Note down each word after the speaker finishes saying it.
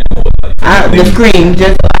The screen.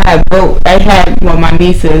 Just I had one of my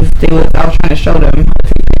nieces. I was trying to show them how to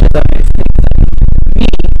take pictures of it.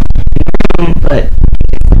 But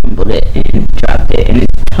tumbled it and dropped it, and it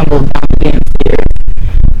tumbled down the damn stairs.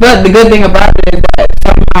 But the good thing about it is that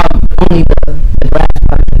somehow only the glass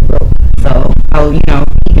part is broke. So you can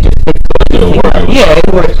just fix it.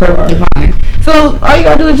 It works perfectly fine. So all you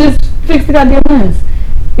gotta do is just fix the goddamn lens.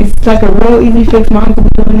 It's like a real easy fix. My uncle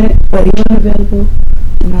was doing it, but he wasn't available.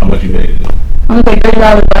 How much you paid? I was like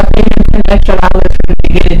 $30. I paid him $10 extra for him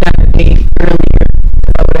to get it done a day earlier.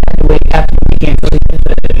 I would have had to wait after the weekend. So he just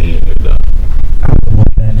said, I'm gonna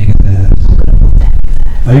whoop that nigga's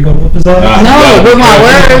ass. Are you gonna whoop his ass? No, with my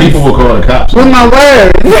words. People will call the cops. With my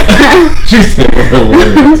words. She said with her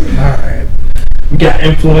words. Alright. We got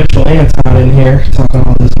influential Anton in here talking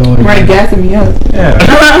all this noise. Right, gassing me up. Yeah.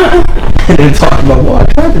 And then talking about, well, I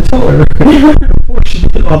tried to tell her before she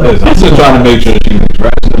did all that. I'm just trying to make sure she makes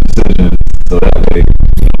rational decisions so that way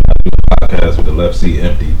I do the podcast with the left seat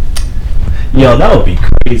empty. Yo, that would be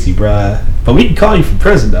crazy, bruh. But we can call you from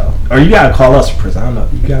prison, though. Or you gotta call us from prison. I don't know.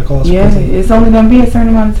 You gotta call us from prison. Yeah, it's only gonna be a certain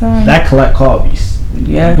amount of time. That collect call fees.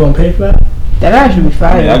 Yeah. You gonna pay for that? That actually be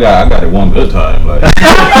fine. I got it one good time. Like,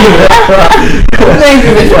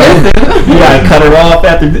 You gotta cut her off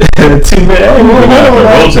after 2 minutes. Hey, we got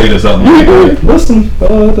to rotate or something.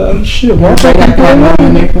 Listen, shit. One What second.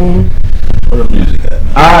 Where the music at,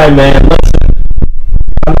 man? Alright, man. Listen.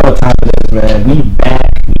 I know what time it is, man. We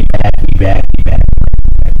back.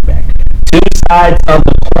 Two sides of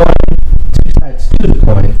the coin. Two sides to the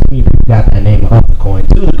coin. We got that name of the coin.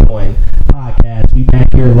 To the coin podcast. We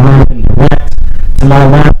back here live and direct. To my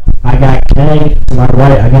left, I got Kay. To my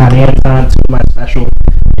right, I got Anton. Two of my special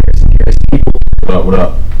people. What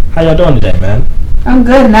up? How y'all doing today, man? I'm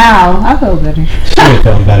good now. I feel better. She ain't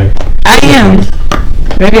feeling better. I am.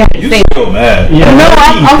 Maybe I had to You say still mad? Yeah. No,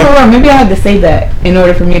 I'm for real. Maybe I had to say that in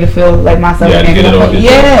order for me to feel like myself Yeah, again. get it off your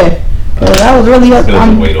Yeah. Well, I was really up.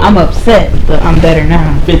 I'm upset, but I'm better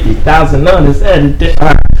now. 50,000 on his head.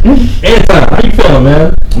 Alright. Anton, how you feeling,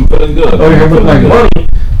 man? I'm feeling good. Oh, you're looking like money.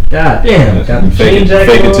 God damn. Yes, Got the fake chain it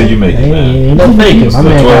jacket till you make it, man. Ain't no faking. It's My a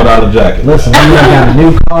man got, $12 jacket. listen, my man got a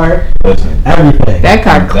new car. Listen, Everything. That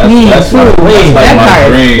car clean that's too. like That my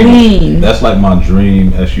car is dream. clean. That's like my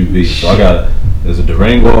dream SUV. So I got there's a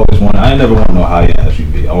Durango. I always wanted. I ain't never wanted no high-end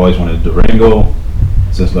SUV. I always wanted a Durango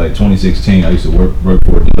since like 2016. I used to work for a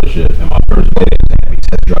dealership, and my first day they had me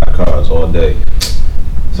test drive cars all day,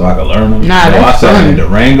 so I could learn them. Nah, so that's I sat in fun. a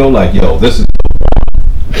Durango like, yo, this is.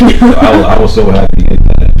 So I was so happy to get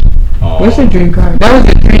that. What's your dream car? That was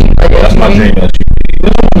your dream. Like, That's my dream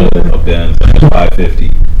SUV. A Benz 550.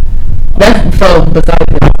 That's so besides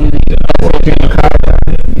the SUV. That's your dream car.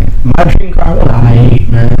 My dream car was an I-8,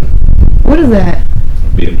 man. What is that?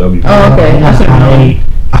 BMW. Oh, okay. I should know.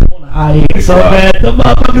 I want an I-8 so bad. The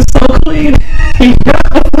motherfucker's so clean.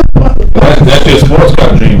 That's your sports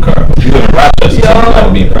car dream car. If you live in Rochester, that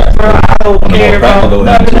would be practical. Bro, I don't care about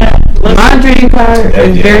none of that. Listen, My dream car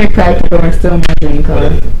is very practical and still my dream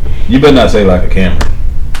car. You better not say like a Camry.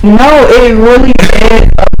 No, it really is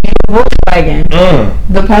a Volkswagen.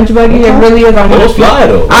 The punch buggy, it really is. Those fly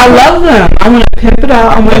though. I love them. I want to pimp it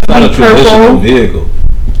out. I want That's to not a be traditional purple. vehicle.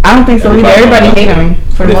 I don't think so either. Everybody hate them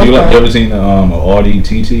for the If most you part. ever seen the Audi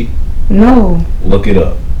TT, No. look it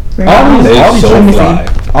up. Audis- They're Audis so are missing. fly.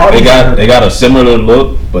 Audis They got a similar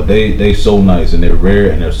look, but they so nice and they're rare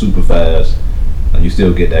and they're super fast, and you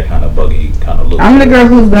still get that kind of buggy kind of look. I'm the girl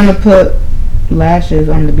who's gonna put lashes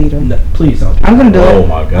on the Beetle. No, please don't. I'm gonna do Oh it.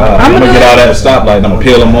 my god! I'm I'm gonna gonna get do out at the stoplight and I'm gonna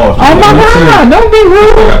peel them off. Oh my god! Don't be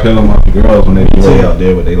I rude. peel them off the girls when they be too. out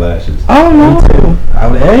there with their lashes. Oh no.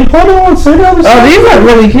 Hey, hold on. Say the other Oh, side. these are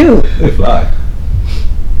really cute. They fly.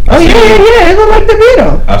 Oh yeah. It look like the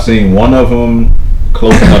Beetle. I've seen one of them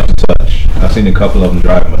close enough to touch. I've seen a couple of them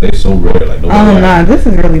driving, but they so rare. Like nobody. Oh nah, this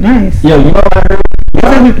is really nice. Yo, you know what I heard?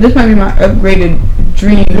 This might be my upgraded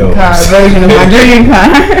dream Yo. car version of my dream car.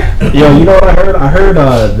 Yo, you know what I heard? I heard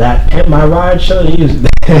that Pimp My Ride show.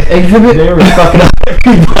 Exhibit. They were fucking up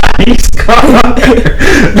everybody's car.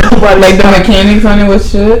 Nobody Like the mechanics on it was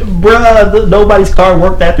shit. bruh, nobody's car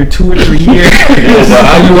worked after 2 or 3 years. So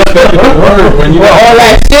how you let that work when you With all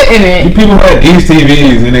that shit in it. people had these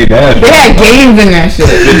TVs in their dashboard? They had games in that shit.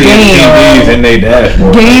 50 TVs in their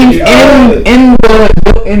dashboard. Games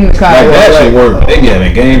in the car. Like that shit work. They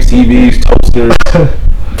giving games, TVs, toasters.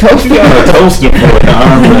 You got a toaster for an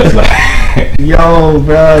armrest, like. Yo,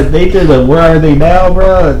 bruh, they did a Where Are They Now,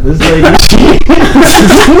 bruh? This lady,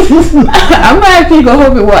 I'm gonna have to go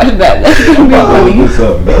home and watch that. That's gonna be funny. What's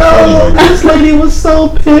up? yo, this lady was so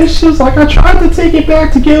pissed. She was like, I tried to take it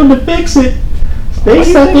back to get him to fix it. They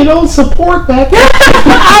said they don't support that.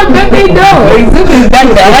 I bet they don't. Exhibit's back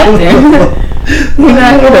to acting. You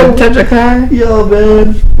not here to touch a car? Yo,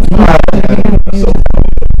 man.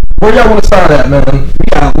 Where y'all want to start at, man? We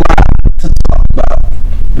got a lot to talk about.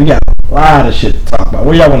 We got a lot of shit to talk about.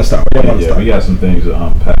 Where y'all want to start? Yeah, we got some things to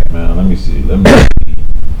unpack, man. Let me see.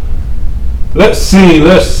 Let's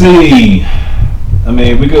see. I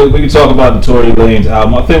mean, we could talk about the Tory Lanez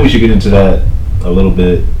album. I think we should get into that a little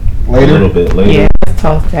bit later. Yeah, let's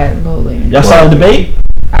talk that a little later. Y'all saw the debate?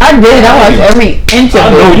 I did. I watched every inch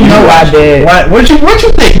of it. You know I did. What you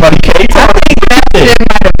think, buddy? K? I think that shit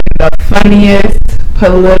might have been the funniest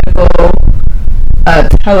political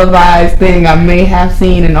televised thing I may have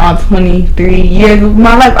seen in all 23 years of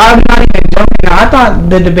my life. I'm not even joking. I thought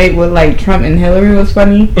the debate with like Trump and Hillary was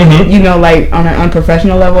funny. Mm-hmm. You know, like on an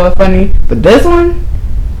unprofessional level of funny. But this one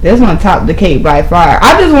topped the cake by far.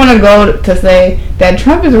 I just want to go to say that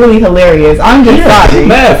Trump is really hilarious. I'm just sorry. He's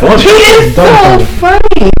mad funny. He is so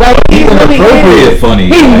funny. Like He's really inappropriate funny.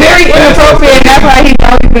 He's very inappropriate. That's why he's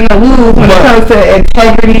always gonna lose when it comes to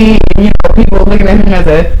integrity. And, you know, people looking at him as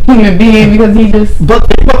a human being because he just. But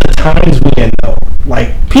think about the times we in though.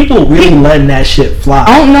 Like people really letting that shit fly.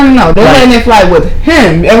 Oh no! They're letting it fly with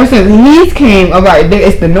him ever since he's came about.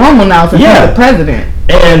 It's the normal now since he's the president.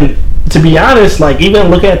 And to be honest, like even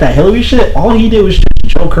looking at that Hillary shit, all he did was just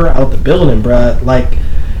choke her out the building, bruh. Like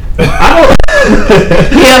I don't.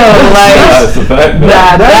 That's a fact.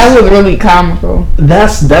 That was really comical.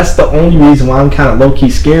 That's the only reason why I'm kind of low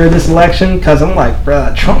key scared of this election, because I'm like,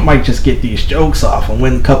 bruh, Trump might just get these jokes off and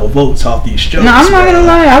win a couple votes off these jokes. No, I'm not gonna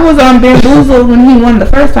lie. I was bamboozled when he won the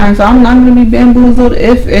first time, so I'm not gonna be bamboozled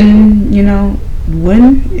if and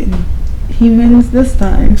when he wins this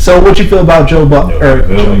time. So what you feel about Joe Biden?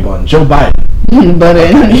 But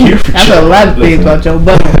that's a lot of things about Joe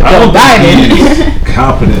Biden. Joe Biden. He's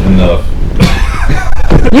competent enough.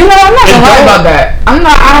 You know, I'm not gonna lie about that. I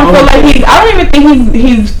don't feel like I don't even think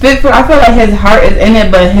he's fit for. I feel like his heart is in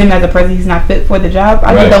it, but him as a person, he's not fit for the job.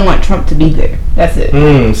 I just don't want Trump to be there. That's it.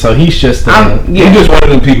 So he's just. He just one of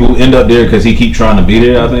them people who end up there because he keep trying to be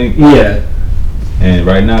there. I think. Yeah. And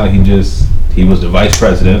right now he was the vice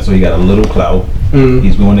president, so he got a little clout.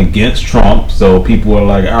 He's going against Trump, so people are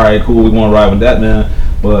like, all right, cool, we want to ride with that man.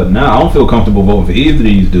 But now I don't feel comfortable voting for either of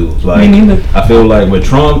these dudes. Like, me neither. I feel like with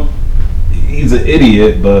Trump, he's an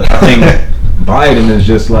idiot, but I think Biden is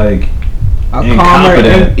just like a calmer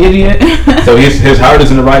idiot. So his heart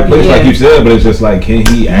is in the right place, like you said, but it's just like, can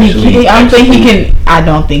he actually? I don't think he can. I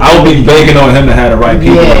don't think. I would be banking on him to have the right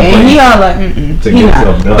people. Yeah, and he all like, to get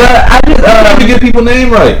stuff done. But I just have to get people's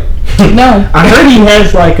name right. No, I heard he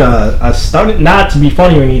has like a started, not to be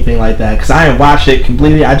funny or anything like that, because I didn't watch it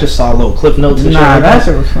completely. I just saw little clip notes. And that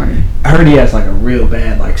shit was funny. I heard he has like a real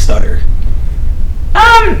bad like stutter.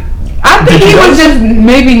 I think he was just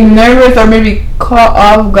maybe nervous or maybe caught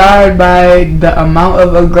off guard by the amount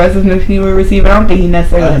of aggressiveness he would receive. I don't think he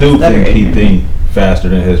necessarily. I do think he think faster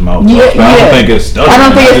than his mouth. Yeah, I don't think it's stuttering. I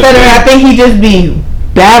don't think it's stuttering. I think he just be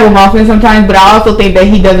bad with mouthing sometimes, but I also think that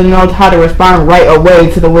he doesn't know how to respond right away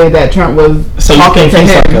to the way that Trump was talking to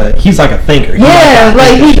him. He's like a thinker. Yeah,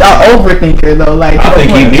 like he's an overthinker though. Like I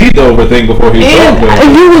think he needs to overthink before he talks.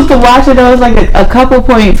 If you was to watch it, there was like a couple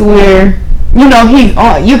points where you know, he's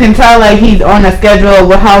on. You can tell like he's on a schedule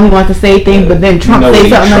with how he wants to say things, but then Trump says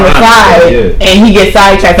something on the side, and he gets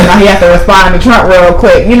sidetracked, and now he has to respond to Trump real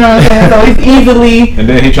quick. You know what I'm saying? So he's easily. And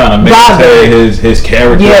then he's trying to maintain his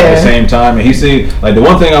character at the same time. And he seems like the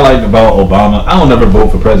one thing I like about Obama. I don't never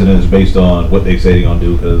vote for presidents based on what they say they're gonna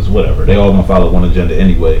do, because whatever, they all gonna follow one agenda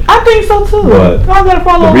anyway. I think so too. But I gotta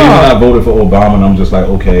follow the reason I voted for Obama, and I'm just like,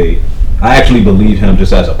 okay, I actually believe him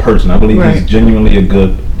just as a person. I believe he's genuinely a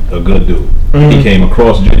good dude. Mm-hmm. He came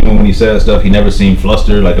across genuine when he said stuff. He never seemed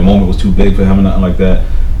flustered, like the moment was too big for him or nothing like that.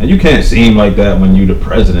 And you can't seem like that when you're the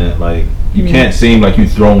president. Like, you can't seem like you're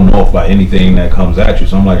thrown off by anything that comes at you.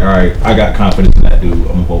 So I'm like, all right, I got confidence in that dude. I'm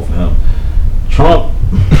gonna vote for him. Trump.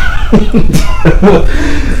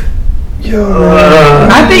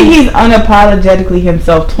 I think he's unapologetically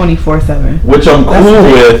himself 24/7, which I'm cool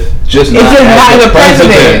with. Just not as the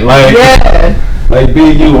president. Like, like be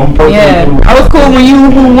you. I'm perfectly cool. I was cool when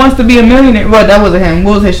you Who Wants to Be a Millionaire. Well, that wasn't him.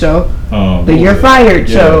 What was his show? The You're Fired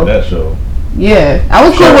show. That show. Yeah, I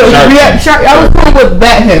was cool with I was cool with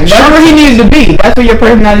him. That's where he needed to be. That's where your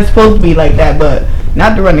personality is supposed to be, like that. But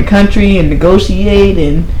not to run the country and negotiate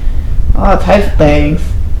and all types of things.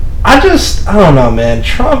 I don't know, man.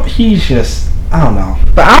 Trump, he's just, I don't know.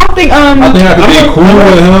 But I don't think I think I could be cool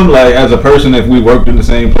with him, like as a person. If we worked in the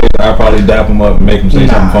same place, I'd probably dap him up and make him say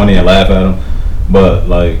something funny and laugh at him. But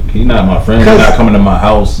like, he not my friend. He's not coming to my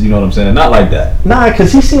house. You know what I'm saying? Not like that. Nah,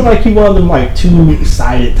 because he seemed like he one of them like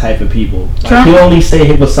two-sided type of people. Like, he'll only say,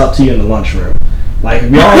 "Hey, what's up?" to you in the lunchroom. Like,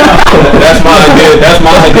 we all that's my idea.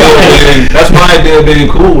 That's my idea of being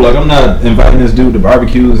cool. Like, I'm not inviting this dude to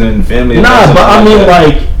barbecues and family. Nah, but I mean,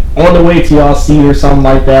 like, on the way to y'all seat or something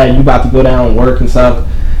like that, you about to go down and work and stuff.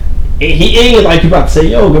 He ain't like you about to say,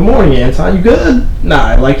 "Yo, good morning, Anton. You good?"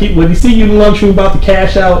 Nah, like when he see you in the lunchroom about to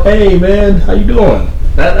cash out, "Hey, man, how you doing?"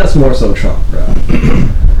 That's more so Trump, bro.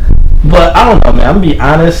 But I don't know, man. I'm gonna be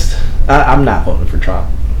honest. I'm not voting for Trump.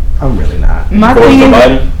 I'm really not. My thing is,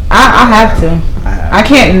 I have to. I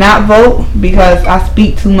can't not vote because I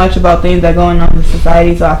speak too much about things that are going on in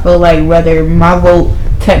society. So I feel like whether my vote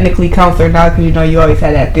technically counts or not, because you know you always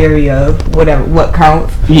had that theory of what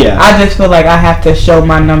counts. Yeah. I just feel like I have to show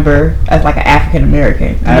my number as like an African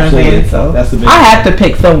American. You know what I'm saying? So that's the big I have to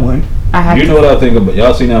pick someone. I have. You know what I think about?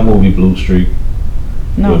 Y'all seen that movie Blue Streak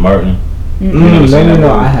with Martin?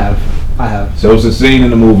 No, I have. So it's a scene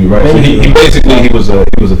in the movie, right? So he basically he was a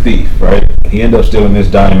thief, right? He ended up stealing this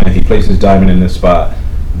diamond. He placed his diamond in this spot.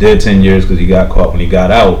 Did 10 years because he got caught. When he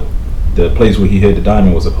got out, the place where he hid the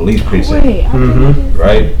diamond was a police precinct. Wait,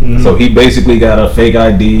 right? Mm-hmm. So he basically got a fake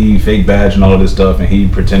ID, fake badge, and all of this stuff, and he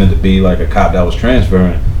pretended to be like a cop that was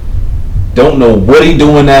transferring. Don't know what he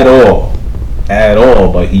doing at all,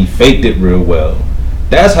 but he faked it real well.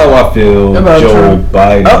 That's how I feel about Joe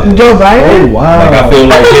Biden. Oh, Joe Biden? Oh, wow. Like, I feel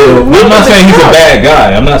like I'm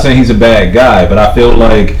not saying he's a bad guy. But I feel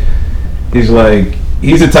like he's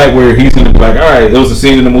the type where he's gonna be like, all right. It was a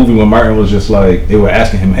scene in the movie when Martin was just like, they were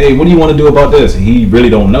asking him, hey, what do you want to do about this? And he really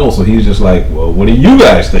don't know, so he's just like, well, what do you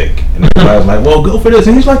guys think? And everybody's like, well, go for this.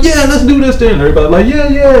 And he's like, yeah, let's do this then. And everybody's like,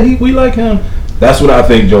 yeah, we like him. That's what I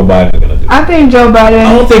think Joe Biden is gonna do. I think Joe Biden.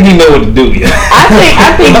 I don't think he know what to do yet.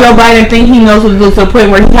 I think Joe Biden think he knows what to do to the point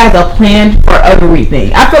where he has a plan for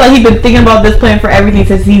everything. I feel like he's been thinking about this plan for everything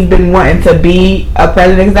since he's been wanting to be a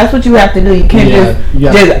president. Because that's what you have to do. You can't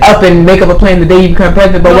just up and make up a plan the day you become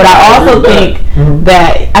president. But what I also think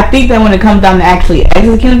I think that when it comes down to actually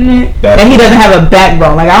executing it, that he doesn't have a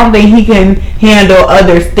backbone. Like, I don't think he can handle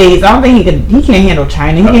other states. I don't think he can't handle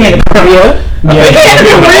China. He can handle Korea. He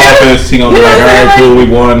gonna be like, all right, cool, we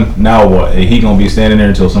won. Now what? And he gonna be standing there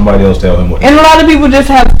until somebody else tell him what. And a lot of people just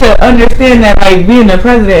have to understand that, like, being a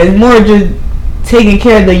president is more just taking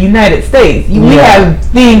care of the United States. We have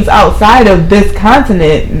things outside of this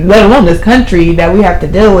continent, let alone this country, that we have to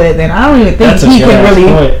deal with, and I don't even think he can really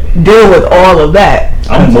deal with all of that.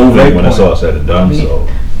 I'm moving when it's all said and done. So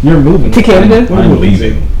you're moving to Canada? I'm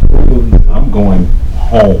leaving. I'm going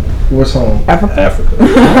home. Where's home? Africa.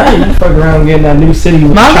 You fuck around getting that new city.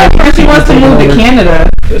 My friend, she wants to move to Canada.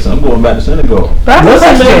 Listen, I'm going back to Senegal. That's a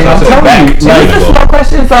question. I'm telling you. This is a small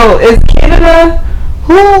question. So, is Canada?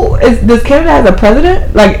 Does Canada have a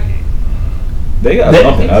president? Like, they got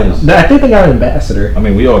something. I think they got an ambassador. I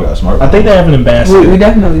mean, we all got smartphones. I think they have an ambassador. We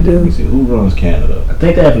definitely do. Let me see, who runs Canada? I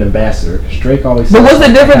think they have an ambassador. Drake always. But what's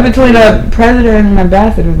the difference between a president and an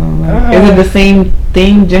ambassador, though? Like, is it the same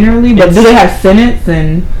thing generally? But do they have senates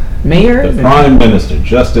and mayors? The Prime Minister,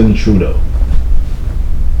 Justin Trudeau.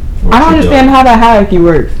 I don't understand how that hierarchy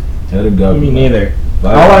works. Head of government. Me neither.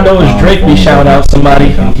 All I know is Drake be shouting out somebody.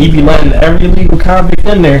 He be letting every illegal convict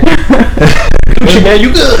in there. Man,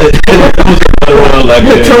 you good. He's still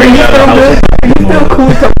cool.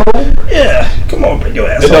 Yeah, come on, bring your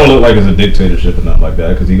ass. It don't look like it's a dictatorship or nothing like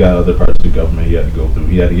that, because he got other parts of the government he had to go through.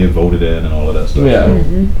 He had to get voted in and all of that stuff. Yeah. So, I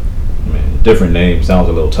mean, different name sounds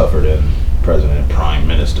a little tougher than president, prime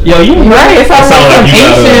minister. Yo, you right? It sounds like you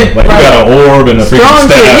ancient, got you got an orb and a freaking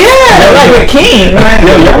staff. Yeah, like a king. Right?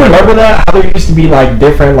 Yo, y'all remember that? How there used to be like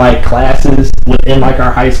different like classes within like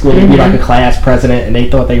our high school. There'd be like a class president, and they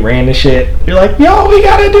thought they ran the shit. You're like, yo, we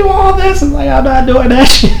gotta do all this. I'm like, I'm not doing that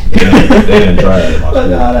shit. They didn't try it.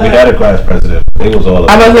 We had a class president. It was all.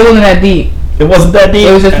 I wasn't that deep. It wasn't that deep.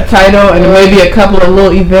 It was just a title and maybe a couple of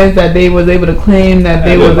little events that they was able to claim that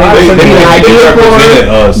they was able to be an idea for.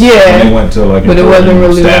 Yeah. And they went to like, but it wasn't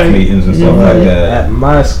really staff meetings and stuff like that. At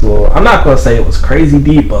my school, I'm not gonna say it was crazy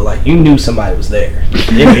deep, but like you knew somebody was there.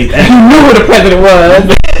 You knew who the president was.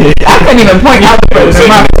 I couldn't even point out the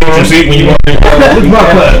president. You see when you walk in, my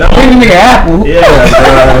class. Nigga Apple. Yeah,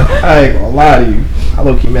 bro. I ain't gonna lie to you. I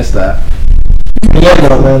low key missed that. Yeah,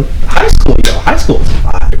 no, man. High school was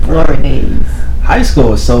vibe, bro. Glory days. High school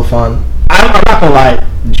was so fun. I'm not gonna lie.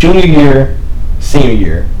 Junior year, senior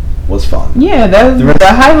year was fun. Yeah, that was the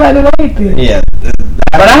highlight of everything. Yeah.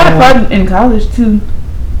 But I had fun in college too.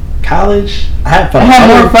 College? I had fun. I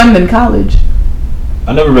had more fun than college.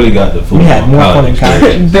 I never really got the full. We had more fun in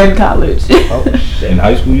college. Than college. Oh shit. In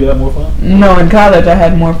high school, you had more fun. No, in college I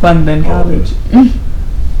had more fun than college.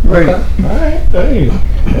 Right. Okay. Alright.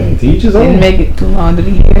 Hey, teach his Didn't own. make it too long to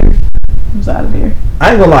the year. I was out of there.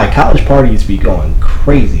 I ain't gonna lie, college parties be going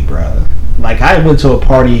crazy, bro. Like, I went to a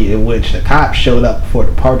party in which the cops showed up before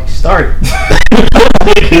the party started.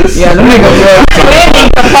 Yeah, the nigga was planning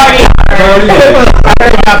the party. Planning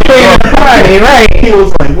the party, right? He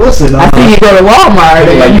was like, listen, I see you go to Walmart.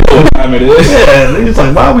 Like, you And know what time it is. yeah, he was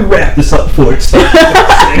like, why don't we wrap this up for it? Stop.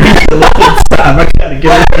 I gotta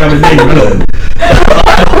get it out of the neighborhood.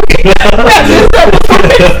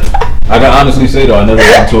 I can honestly say though, I never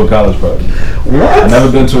been to a college party. What? I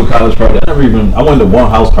never been to a college party. I went to one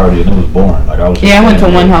house party and it was boring. Like I was. yeah, I went to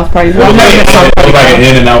one house party. It was like an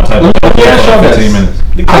in and out type. Of Yeah, show like us. 15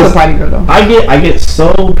 minutes. I was a party girl though. I get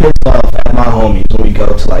so pissed off at my homies when we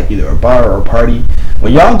go to like either a bar or a party.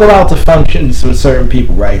 When y'all go out to functions with certain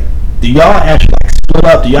people, right? Do y'all actually like split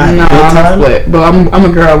up? Do y'all have No, a good I'm time? split. But I'm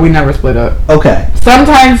a girl. We never split up. Okay.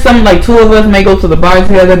 Sometimes like two of us may go to the bar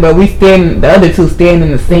together, but the other two stand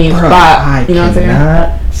in the same Bruh, spot. You know what I'm saying?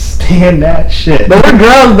 cannot stand that shit. But we're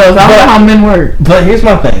girls though, so I don't know how men work. But here's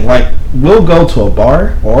my thing, like, we'll go to a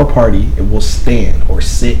bar or a party and we'll stand or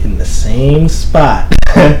sit in the same spot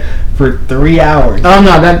for 3 hours. Oh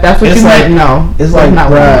no, that's what It's you like- meant. No, It's that's like, not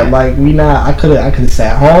what I bruh, meant. like, we not, I could've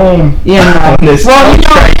sat home. Yeah, on no. this Well, you know,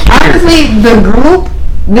 couch right here. honestly, the group,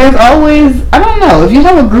 there's always, I don't know, if you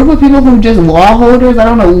have a group of people who just wall holders, I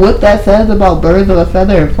don't know what that says about birds of a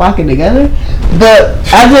feather and flocking together, but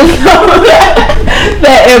I just know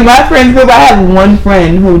that in my friend group, I have one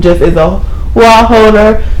friend who just is a wall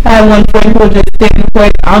holder. I have one friend who just sits in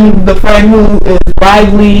place. I'm the friend who is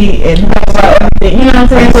lively and talks about everything, you know what I'm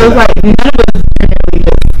saying? So it's like, none of us generally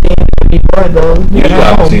just stand before those. You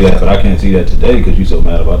I can see that, but I can't see that today because you so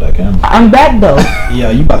mad about that camera. I'm back though.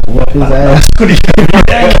 Yeah, you about to whoop his ass. What are you doing?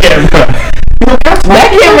 That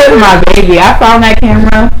camera is my baby. I found that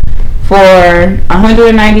camera for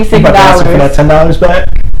 $196 You about to ask him for that $10 back?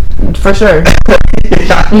 for sure. For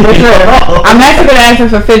sure. I'm actually gonna ask her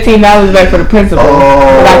for $15 back for the principal.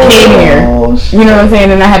 But I came here. You know what I'm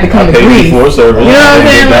saying? And I had to come I to paid Greece. you for service. You know what I'm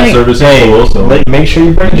saying? That Like, service Hey, is full, so make sure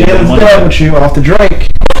you bring Jalen's money dad back. with you off the drink.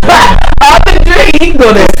 off the drink, he can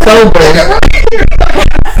go there sober.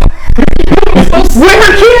 Where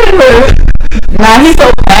her kid live? Nah, he's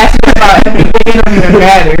so passionate about everything. It don't even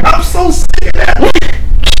matter. I'm so sick of that.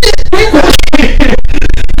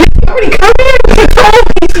 Already come in. She told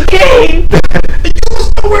me she came. You was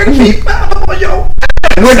nowhere to be found on your.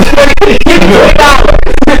 We're give me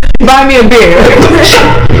 $20. Buy me a beer.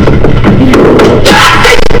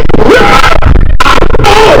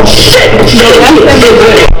 Oh shit! No, that's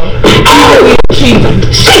good.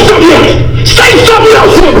 Say something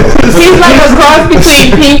else. He's like a cross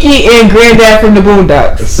between Pinky and Granddad from the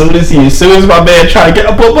Boondocks. As soon as my man try to get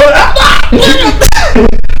up,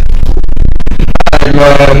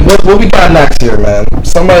 man, what we got next here, man?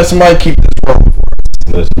 Somebody keep this rolling for us.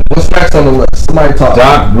 listen. What's next on the list? Somebody talk.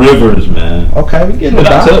 Doc Rivers, man. Okay, we getting Did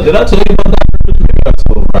it. I tell you about Doc Rivers? Maybe I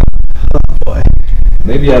told Rock. Boy.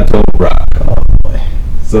 Maybe I told Rock. Oh boy.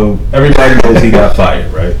 So everybody knows he got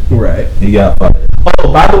fired, right? Right. He got fired.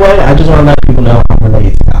 Oh, by the way, I just want to let people know I'm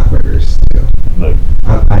related to Doc Rivers too. Look,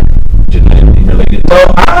 I genetically related.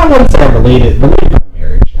 well, I don't want to say I'm related by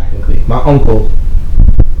marriage, technically. My uncle.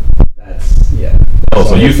 That's yeah. Oh,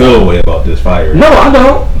 so you feel a way about this fire? No, I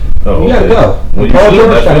don't. Oh, You gotta okay. go. Well, you Paul feel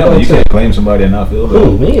George that gotta family. go You too. can't claim somebody and not feel that.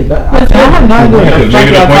 Who, me? I have no idea what the Because fuck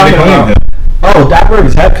you're y'all the one talking to claim about. him. Oh, Doc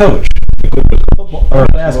Rivers, head coach. Football or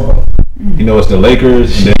basketball. You know, it's the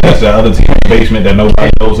Lakers, and then that's the other team in the basement that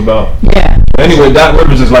nobody knows about. Yeah. Anyway, Doc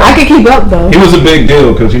Rivers is like, I could keep up though. he was a big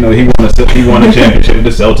deal because, you know, he won a championship with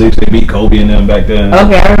the Celtics. They beat Kobe and them back then.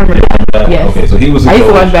 Okay, I remember that. Yes. Okay, so he was a I used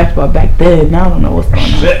to coach. watch basketball back then. Now I don't know what's going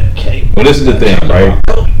on. Well, this is the thing, right?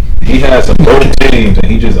 He had some dope teams, and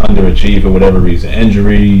he just underachieved for whatever reason.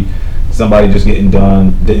 Injury, somebody just didn't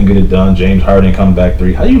get it done. James Harden come back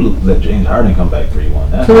 3. How you let James Harden come back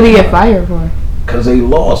 3-1? So what did he get fired for? Because they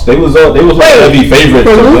lost. They was like heavy favorites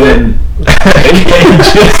for to losing? win. They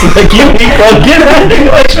just like you ain't gonna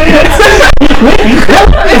get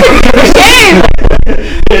Game.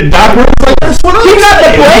 Doc Rivers like that's what I'm He's not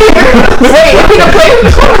the player. Wait, he the player?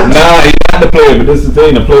 Nah, he's not the player, but this is the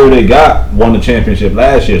thing. The player they got won the championship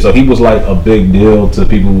last year, so he was like a big deal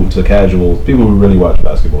to casuals, people who really watch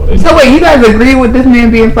basketball. So wait, you guys agree with this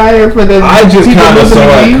man being fired for the? I just people kind of losing the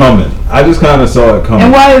saw it game? coming.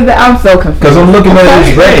 And why is that? I'm so confused. Because I'm looking at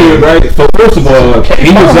his record, right? So first of all,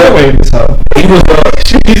 he was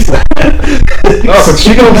oh, but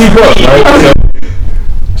she gonna keep up, right?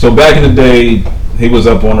 So back in the day, He was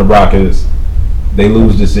up on the Rockets. They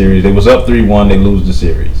lose the series. They was up 3-1. They lose the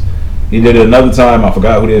series. He did it another time. I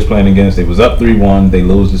forgot who they was playing against. They was up 3-1. They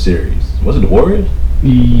lose the series. Was it the Warriors? So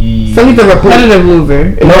he's a repetitive loser.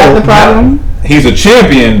 Is that the problem? He's a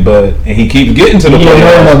champion, and he keeps getting to the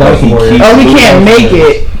playoffs. He can't make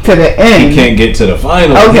it to the end. He can't get to the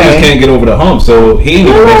finals. Okay. He just can't get over the hump. So he ain't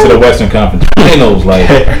even been to the Western Conference Finals. Like,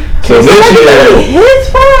 so this year, his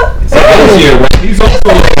fault. he's also.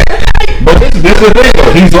 But this is the thing,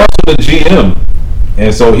 though. He's also the GM.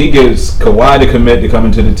 And so he gets Kawhi to commit to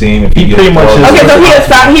coming to the team. If he pretty much okay.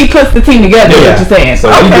 So he puts the team together. Yeah. What you're saying? So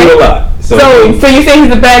he do a lot. So you say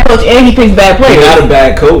he's a bad coach and he picks bad players. He's not a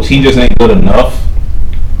bad coach. He just ain't good enough.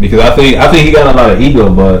 Because I think he got a lot of ego.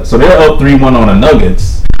 But so they're up 3-1 on the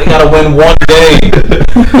Nuggets. They gotta win one game.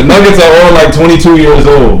 The Nuggets are all like 22 years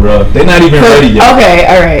old, bro. They're not even ready yet. Okay,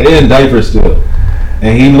 all right. They're in diapers still.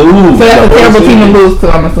 And he loses. So that's a terrible team to lose to,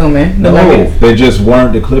 I'm assuming. No, they just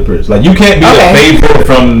weren't the Clippers. Like, you can't be a favorite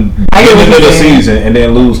from the end of the season and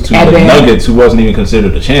then lose to the Nuggets, who wasn't even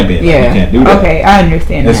considered a champion. Yeah. Like, you can't do that. Okay, I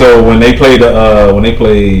understand. And so when they played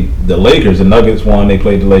the Lakers, the Nuggets won. They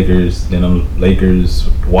played the Lakers, then the Lakers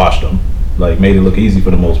washed them. Like, made it look easy for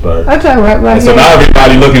the most part. That's all right. And so now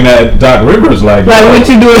everybody looking at Doc Rivers like what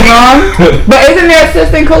you doing wrong? But isn't there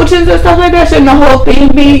assistant coaches and stuff like that? Shouldn't the whole thing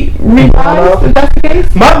be revised if that's the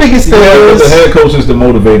case? My biggest thing is the head coach is the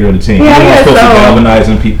motivator of the team. Yeah, you're supposed to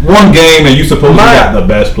galvanizing people. One game and you supposed to got the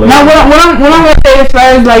best player. Now, what I'm gonna say as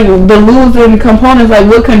far as like the losing components, like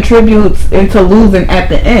what contributes into losing at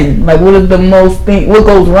the end? Like what is the most thing? What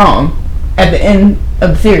goes wrong at the end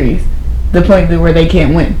of the series? The point where they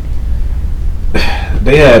can't win.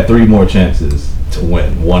 They had 3 more chances to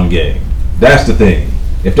win one game. That's the thing.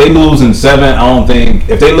 If they lose in 7, I don't think.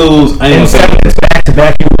 If they lose, I ain't gonna say it's back to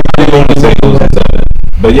back. I ain't gonna say lose in 7.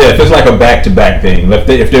 But yeah, if it's like a back to back thing, if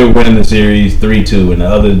they're winning the series 3-2 and the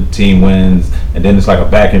other team wins, and then it's like a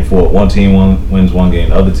back and forth. One team wins one game,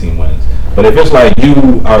 the other team wins. But if it's like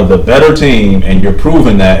you are the better team and you're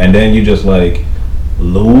proving that, and then you just like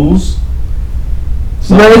lose.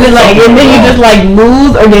 But is it like, and then you just like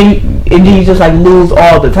lose, or then you just like lose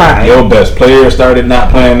all the time? Your best player started not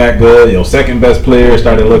playing that good. Your second best player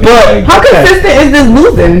started looking like. How consistent is this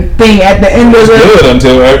losing thing at the end of the? It's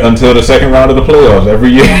good until the second round of the playoffs every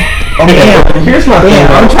year. Here's my thing.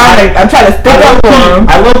 I'm trying to stick up for him.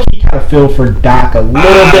 I low key kind of feel for Doc a little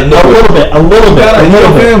bit.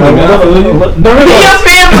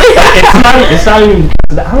 It's not even.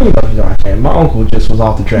 I don't even know if he's on fan. My uncle just was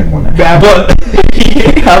off the track one night. But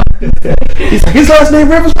he's like, his last name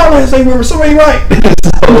Rivers, my last name Rivers, so ain't right.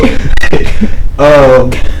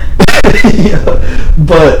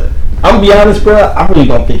 But I'm gonna be honest, bro. I really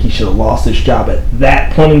don't think he should have lost his job at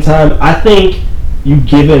that point in time. I think you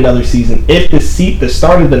give it another season. If the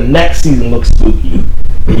start of the next season looks spooky.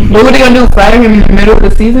 What were they gonna do? Fire him in the middle of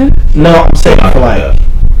the season? No, I'm saying for like.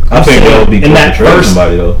 I think they'll be in that first.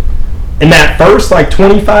 Somebody though. In that first like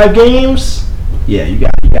 25 games, yeah, you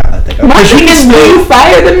got to think. Do you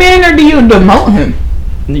fire the man or do you demote him?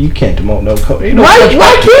 You can't demote no coach. Why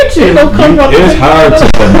can't you? It's hard to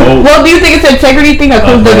demote. Well, do you think it's an integrity thing? A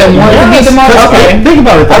coach doesn't want to be demoted? Okay, think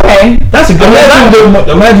about it. Okay, that's a good.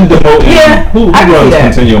 Imagine demoting. Yeah, who runs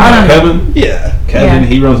Continuum? Kevin. Yeah, Kevin.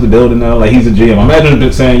 He runs the building now. Like he's a GM.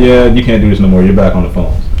 Imagine saying, "Yeah, you can't do this no more. You're back on the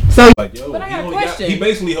phones." So, like, yo, but I got a question. He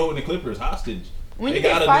basically holding the Clippers hostage. When you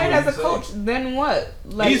get fired as a coach, then what?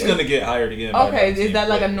 Like, he's gonna get hired again. Okay, is that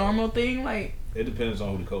like a normal thing? Like it depends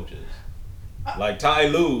on who the coach is. Like Ty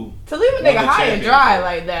Lue. To leave a nigga high and dry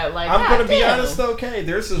like that, like I'm gonna be honest though. Okay,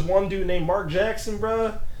 there's this one dude named Mark Jackson,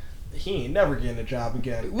 bruh. He ain't never getting a job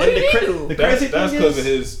again. What did he do? That's because of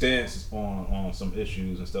his stance on some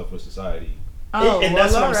issues and stuff with society. And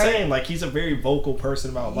that's what I'm saying. Like he's a very vocal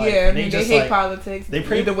person about life. Yeah, they hate politics.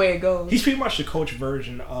 The way it goes. He's pretty much the coach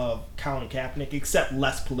version of Colin Kaepernick, except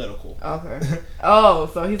less political. Okay. Oh,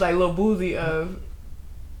 so he's like Lil Boozy of.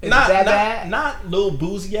 Not Lil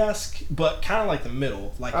Boozy-esque, but kind of like the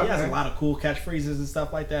middle. Like he has a lot of cool catchphrases and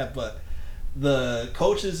stuff like that. But the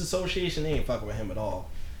Coaches Association, they ain't fucking with him at all.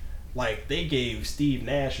 Like they gave Steve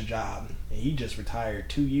Nash a job, and he just retired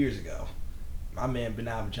 2 years ago. My man been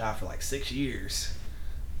out of a job for like 6 years.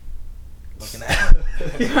 Looking at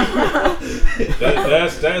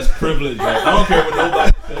that's privilege. Like, I don't care what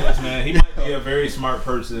nobody says, man. He might be a very smart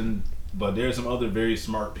person, but there's some other very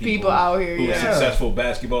smart people out here who are successful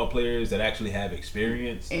basketball players that actually have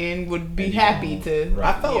experience and would be happy to.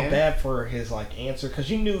 Right. I felt bad for his like answer because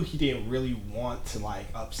you knew he didn't really want to like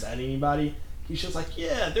upset anybody. He's just like,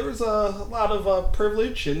 yeah, there was a lot of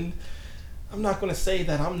privilege and. I'm not going to say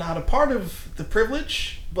that I'm not a part of the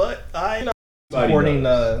privilege, but I'm supporting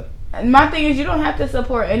My thing is, you don't have to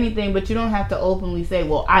support anything, but you don't have to openly say,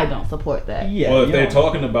 "Well, I don't support that." Yeah. Well, if you they're know.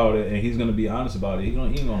 talking about it and he's gonna be honest about it, he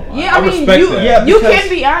ain't gonna lie. Yeah, I mean, respect you, that. Yeah, you because- can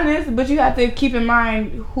be honest, but you have to keep in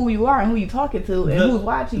mind who you are and who you talking to and who's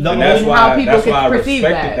watching you, And and that's why, how people that's why I can perceive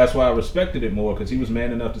respected. that. That's why I respected it more because he was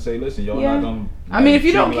man enough to say, "Listen, y'all Yeah. not gonna." I mean, if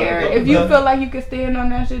you treat don't me like a care, couple." if you But- feel like you can stand on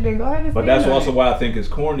that shit, then go ahead and But stand that's on also it. why I think it's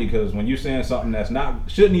corny because when you're saying something that's not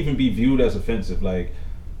shouldn't even be viewed as offensive, like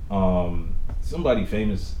somebody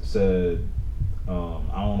famous said, "I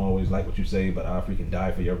don't always like what you say, but I freaking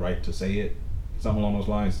die for your right to say it." Something along those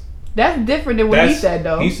lines. That's different than what he said,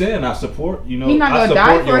 though. He's saying I support. You know, He's not I gonna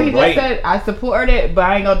die support for it. He your right. just said I support it, but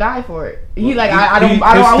I ain't gonna die for it. He like He- I his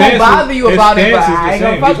won't stance bother is- you about his it, but stance is the I ain't same.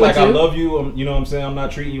 gonna fuck He's with like, you. I love you. You know what I'm saying? I'm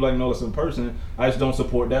not treating you like no less of a person. I just don't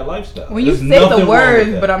support that lifestyle. When you There's say nothing the wrong with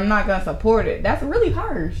words, that. but I'm not gonna support it, that's really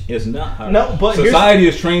harsh. It's not harsh. No, but here's- society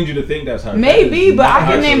has trained you to think that's harsh. Maybe, That is but not I can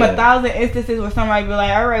harsh name at 1,000 instances where somebody be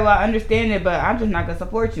like, all right, well, I understand it, but I'm just not gonna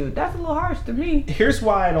support you. That's a little harsh to me. Here's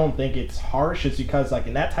why I don't think it's harsh. It's because like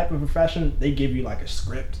in that type of profession, they give you like a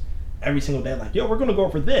script every single day. Like, yo, we're gonna go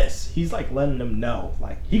for this. He's like letting them know.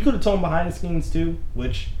 Like he could have told them behind the scenes too,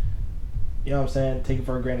 which you know what I'm saying, take it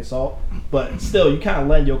for a grain of salt. But still, you kind of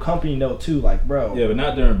letting your company know too. Like, bro. Yeah, but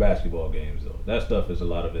not during basketball games though. That stuff is a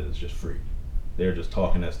lot of it is just free. They're just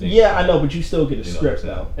talking that thing. Yeah, I know, but you still get a You know script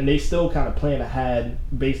what I'm saying? though, and they still kind of plan ahead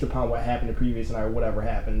based upon what happened the previous night or whatever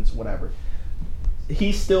happens, whatever.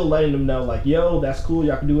 He's still letting them know, like, yo, that's cool,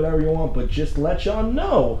 y'all can do whatever you want, but just to let y'all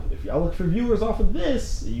know, if y'all look for viewers off of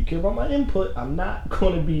this, you care about my input, I'm not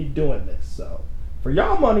going to be doing this. So, for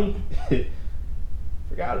y'all money,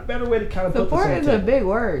 forgot a better way to kind of put Support this is on a the table. big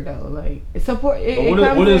word, though. Like support.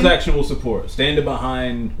 But what is actual support? Standing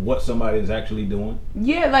behind what somebody is actually doing.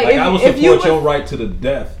 Yeah, like, Like I will if you support your was, right to the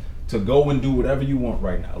death to go and do whatever you want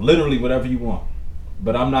right now. Literally whatever you want.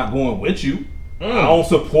 But I'm not going with you. I don't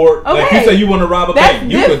support. Like Okay. you say, you want to rob a That's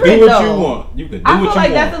bank. You could do different, what though. you want. You could do I what feel you like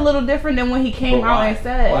want. that's a little different than when he came But out why? and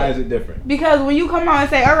said. Why is it different? Because when you come out and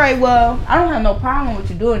say, all right, well, I don't have no problem with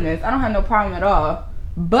you doing this. I don't have no problem at all.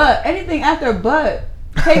 But anything after but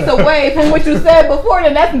takes away from what you said before,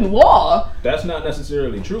 then that's law. That's not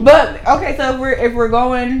necessarily true. But okay, so if we're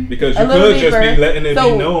going Because a you little could just deeper, be letting it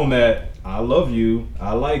so, be known that I love you,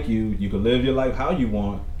 I like you, you can live your life how you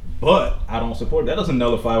want, but I don't support it. That doesn't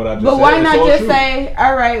nullify what I just said. But why It's not all just true. say,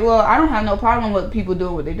 all right, well, I don't have no problem with people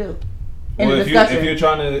doing what they do. In Well, the if discussion. you're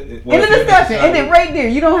trying to In the discussion, and then right there,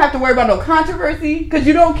 you don't have to worry about no controversy because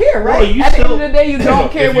you don't care, right? Well, you At the still- end of the day, you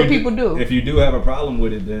don't care If what you people do. If you do have a problem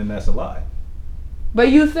with it, then that's a lie. But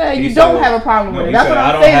you said He you don't said- have a problem with no, it. he That's said, what I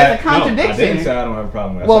I'm don't saying. have- It's a No, I contradiction. didn't say I don't have a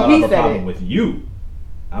problem with it. I Well, said I he have a said problem it. with you.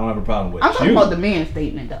 I don't have a problem with I'm talking you. about the man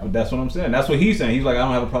statement, though. But that's what I'm saying. That's what he's saying. He's like, I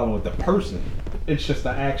don't have a problem with the person. It's just the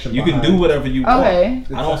action. You can behind do whatever you want. Okay.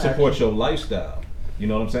 I don't It's the support action. your lifestyle. You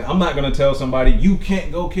know what I'm saying? I'm not gonna tell somebody you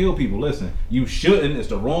can't go kill people. Listen, you shouldn't. It's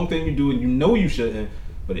the wrong thing you do, and you know you shouldn't.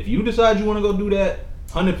 But if you decide you want to go do that,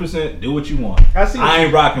 100% do what you want. I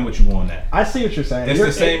ain't rocking with you on that. I see what you're saying. It's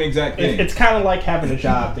the same exact thing. It's kind of like having a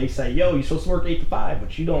job. They say, yo, you're supposed to work 8 to 5,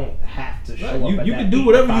 but you don't have to show Right, up you at you that can 8 do to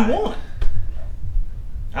whatever 5. you want.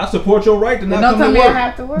 I support your right to Then not don't come tell to me I work.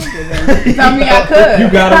 have to work. Then. Tell me I could. You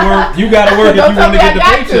gotta work. You gotta work if Don't you tell want me to I get the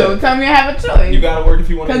got paycheck. to. Tell me I have a choice. You gotta work if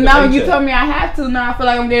you want to Because get the now paycheck. you tell me I have to. Now I feel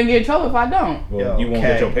like I'm going to get in trouble if I don't. Well, Yo, you won't okay.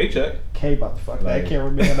 get your paycheck. K about to fuck that Like-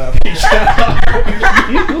 cameraman up.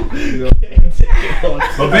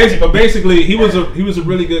 But basically, he was a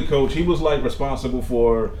really good coach. He was like responsible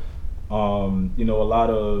for, you know, a lot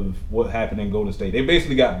of what happened in Golden State. They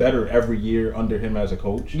basically got better every year under him as a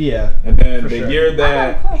coach. Yeah. And then For the sure. year I have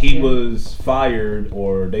a that he question. was fired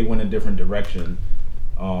or they went a different direction,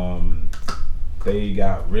 they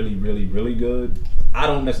got really, really, really good. I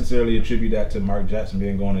don't necessarily attribute that to Mark Jackson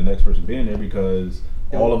being gone and the next person being there because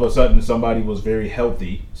all of a sudden somebody was very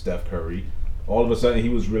healthy, Steph Curry. All of a sudden he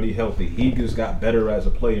was really healthy. He just got better as a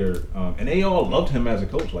player. And they all loved him as a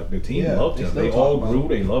coach. Like the team Yeah, loved they him. still They talk all about grew. him.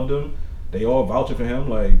 They loved him. They all vouching for him.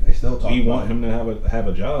 Like They still talk we about want him to have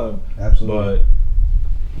a job. Absolutely.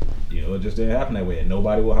 But you know, it just didn't happen that way, and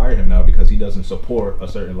nobody will hire him now because he doesn't support a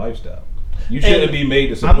certain lifestyle. You shouldn't And be made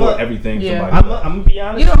to support I'm a- everything Yeah. somebody I'm does. gonna be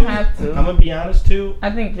honest. You don't too. have to. I'm gonna be honest too. I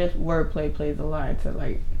think just wordplay plays a lot to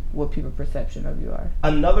like what people's perception of you are.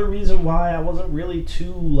 Another reason why I wasn't really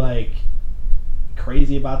too like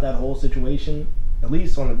crazy about that whole situation, at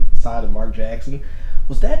least on the side of Mark Jackson,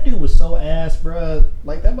 was that dude was so ass, bruh.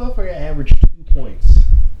 Like that motherfucker averaged 2 points.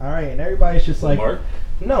 All right, and everybody's just like, Mark?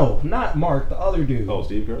 no, not Mark, the other dude. Oh,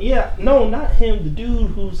 Steve Kerr? Yeah, no, not him. The dude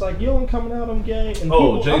who's like, yo, I'm coming out, I'm gay. And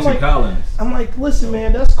Oh, I'm Jason like, Collins. I'm like, listen,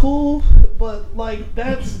 man, that's cool, but like,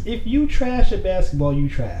 that's if you trash at basketball, you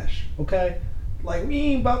trash, okay? Like, we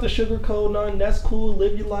ain't about to sugarcoat nothing. That's cool.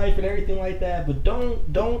 Live your life and everything like that. But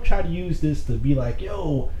don't try to use this to be like,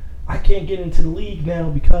 yo, I can't get into the league now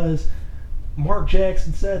because Mark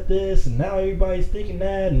Jackson said this, and now everybody's thinking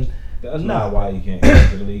that. And that's not why he can't get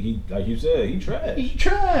into the league. He, like you said, he trash. He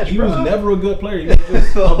trash, He bro. was never a good player. He was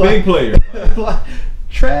just a big player.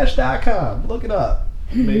 Trash.com. Look it up.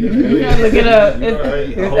 Made it Yeah, look it up. You're right. I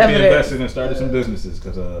It's hope he evident. invested and started some businesses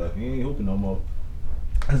because he ain't hooping no more.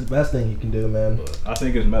 That's the best thing you can do, man. But I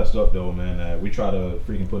think it's messed up though, man, that we try to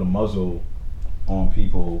freaking put a muzzle on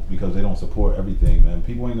people because they don't support everything, man.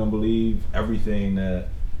 People ain't gonna believe everything that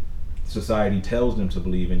society tells them to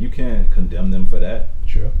believe, and you can't condemn them for that.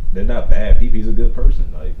 True. They're not bad people. He's a good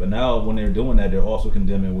person. Like, but now when they're doing that, they're also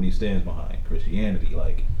condemning what he stands behind, Christianity.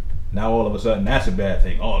 Like, now all of a sudden that's a bad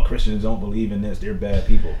thing. Oh, Christians don't believe in this. They're bad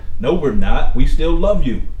people. No, we're not. We still love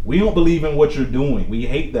you. We don't believe in what you're doing. We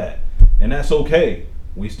hate that, and that's okay.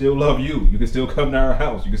 We still love you. You can still come to our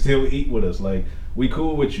house. You can still eat with us. Like, we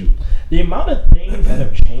cool with you. The amount of things that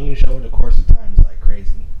have changed over the course of time is like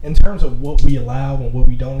crazy. In terms of what we allow and what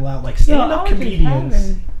we don't allow. Like, stand-up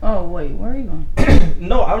comedians. Oh, wait. Where are you going?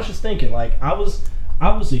 No, I was just thinking, like, I was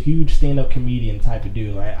a huge stand-up comedian type of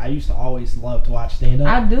dude. Like, I used to always love to watch stand-up.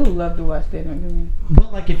 I do love to watch stand-up comedian.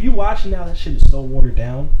 But, like, if you watch it now, that shit is so watered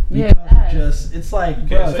down. Yeah, Because it's like, can't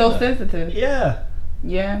bro, say So that. sensitive. yeah.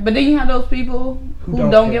 Yeah. But then you have those people who don't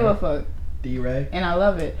don't give care. a fuck. D-Ray. And I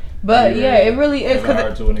love it. But D-Ray, yeah, it really is. Kevin Hart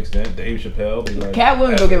Because to an extent. Dave Chappelle. Be like, Cat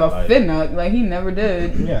Williams don't give a like, finna. Like, he never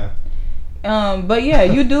did. Yeah. But yeah,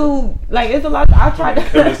 you do. Like, it's a lot. I tried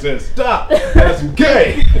Kevin to. said, "Stop. That's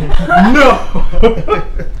gay." No.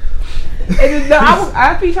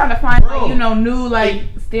 I be trying to find, Bro. like, new, like,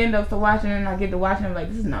 stand-ups to watch, and then I get to watching them, like,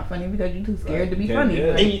 this is not funny because you're too scared to be Okay, funny.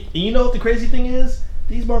 yeah. Like, And you know what the crazy thing is?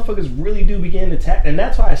 These motherfuckers really do begin to attack. And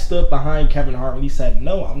that's why I stood behind Kevin Hart when he said,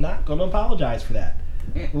 no, I'm not going to apologize for that.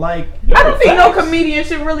 Like, I don't think no facts. comedian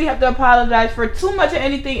should really have to apologize for too much of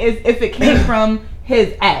anything if it came from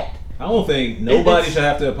his act. I don't think nobody It's- should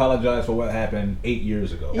have to apologize for what happened 8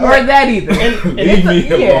 years ago. Yeah. Or that either. and Leave me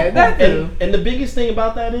alone. Yeah, that's true. And the biggest thing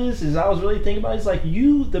about that is I was really thinking about it, he's like,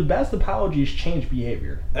 the best apology is change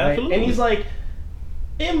behavior. Right? Absolutely. And he's like,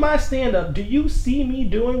 in my stand-up, do you see me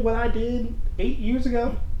doing what I did 8 years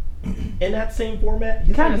ago? In that same format?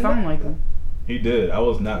 You kind of sound like him. He did. I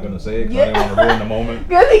was not gonna say it because Yeah. I didn't want to ruin the moment.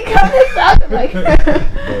 Because he kind of sounded like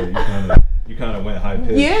But you kind of went high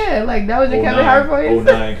pitched. Yeah, like that was your Kevin Hart voice.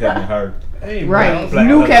 09 Kevin Hart. Hey, Right. Black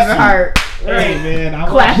New leather Kevin suit. Hart. Hey, man, I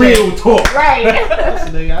Classic. Real talk. Right.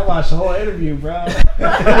 Listen, nigga, I watched the whole interview, bro.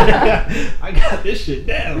 I got this shit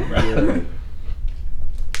down, bro.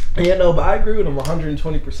 Yeah, no, but I agree with him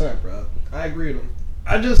 120%, bro. I agree with him.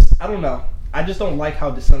 I don't know. I just don't like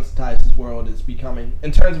how desensitized this world is becoming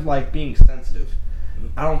in terms of like being sensitive.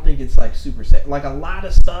 I don't think it's like super like a lot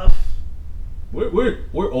of stuff. We're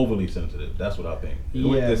overly sensitive. That's what I think.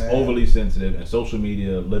 We're Yeah, just man. overly sensitive, and social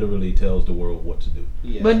media literally tells the world what to do.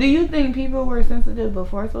 Yeah. But do you think people were sensitive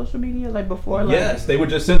before social media? Like before, like Yes, they were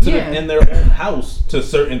just sensitive Yeah. in their own house to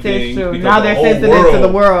certain That's things. true. because Now the they're whole sensitive to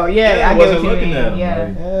the world. Yeah, Yeah, I get wasn't what you looking mean. at 'em, Yeah,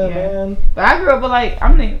 like- yeah, yeah. man. But I grew up with like I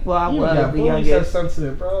got was the bullies that's youngest.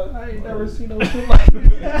 sensitive, bro. I ain't never seen no shit like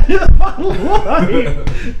that in my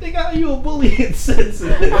life. They got you a bully and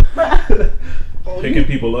sensitive. Oh, Picking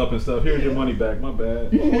people up and stuff. Here's your money back. My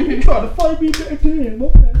bad. you trying to fight me back then?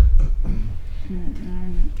 Okay. I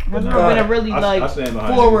But grew no, up in a really I stand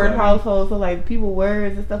behind forward everybody. household, so like people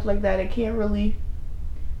words and stuff like that. It can't really.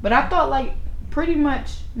 But I thought like pretty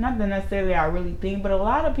much not that necessarily I really think, but a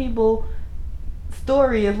lot of people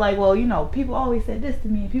story is like, well, people always said this to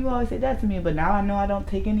me, people always said that to me, but now I know I don't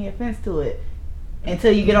take any offense to it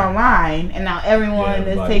until you get online, and now everyone is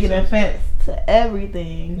everybody taking says offense to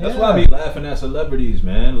everything. That's why I be laughing at celebrities,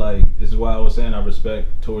 man. Like, this is why I was saying I respect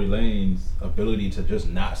Tory Lanez ability to just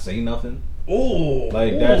not say nothing. Oh,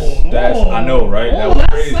 Like, that's I know, right? That was that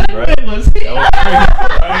crazy, segment right? That was- was crazy, right?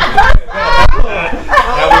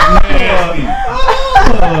 That was nasty.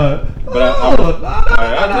 But I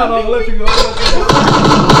let you go.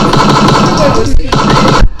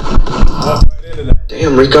 Walk right into that.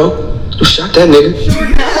 Damn, Rico, you shot that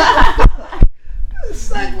nigga.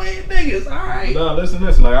 Segway niggas, all right. No, listen.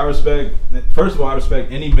 Like, I respect. First of all, I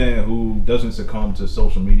respect any man who doesn't succumb to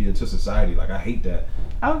social media, to society. Like, I hate that.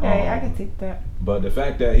 Okay, I can take that. But the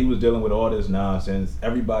fact that he was dealing with all this nonsense,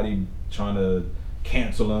 everybody trying to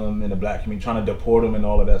cancel him in the black community, trying to deport him and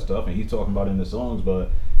all of that stuff, and he's talking about it in the songs, but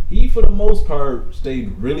he, for the most part,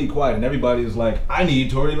 stayed really quiet, and everybody is like, I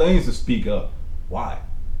need Tory Lanez to speak up. Why?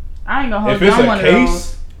 I ain't gonna hold If you. it's I'm a one of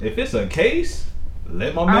case, those.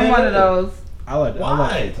 let my man I'm one of live. those. I'll let you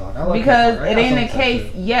talk. I'll let you Because talk. I it got ain't a something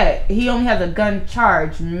case to- yet. He only has a gun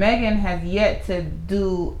charge. Megan has yet to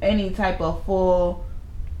do any type of full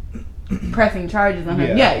pressing charges on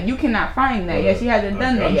him. Yeah. Yeah, you cannot find that. Yeah, she hasn't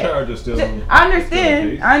done that Gun yet. charge is still. I understand. still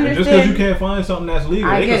a case. I And just because understand. you can't find something that's legal,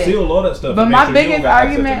 I they get can it. seal all that stuff. But and my make sure you biggest don't got access to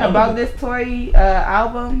argument none of about it. this Tory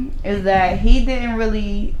album is that he didn't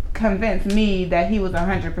really convince me that he was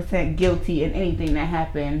 100% guilty in anything that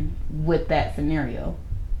happened with that scenario.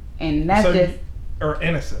 And that's So- just Or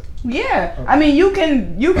innocent. yeah. I mean, you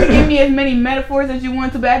can give me as many metaphors as you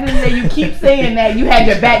want to, but at the end of the day, you keep saying that you had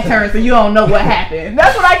your back turned, so you don't know what happened.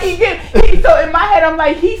 That's what I keep getting. So in my head, I'm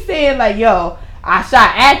like, he's saying like, yo, I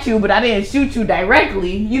shot at you, but I didn't shoot you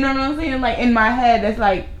directly. You know what I'm saying? Like in my head, it's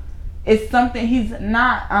like, it's something. He's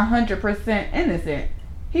not 100% innocent.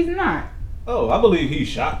 He's not. Oh, I believe he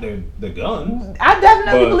shot the gun. I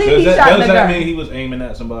definitely But believe does he that, shot does the that gun. mean he was aiming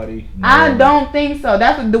at somebody? I No. don't think so.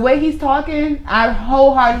 That's the way he's talking. I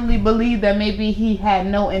wholeheartedly believe that maybe he had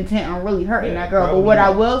no intent on really hurting Yeah, that girl. But probably what I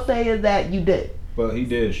not. will say is that you did, But he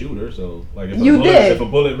did shoot her, so like if You a bullet, did. If a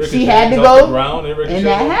bullet ricocheted She had to off go, the ground, it ricocheted and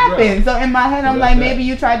that off the happened. ground. So in my head, I'm So like, that's maybe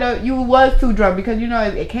you was too drunk because you know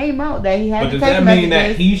it came out that he had But the does text that mean that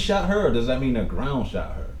messages. he shot her, or does that mean the ground shot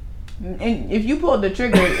her? And if you pulled the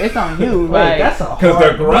trigger, it's on you. Wait, Like that's a Because the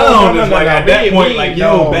hard- ground No, is no, like no, at no. that point, We- like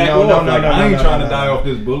no, yo, back no, off. no, Like, no, I ain't no, trying no, to die no. off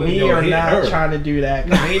this bullet. We yo, are hit not her. trying to do that.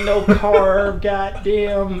 'Cause ain't no car,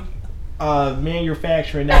 goddamn,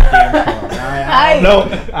 manufacturing that damn car. I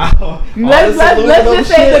don't know. let's just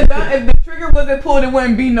say if the trigger wasn't pulled, it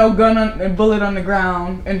wouldn't be no bullet on the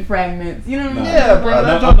ground and fragments. You know what I'm saying? Yeah, bro, I'm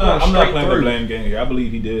that's not, going I'm not straight playing through. the blame game here. I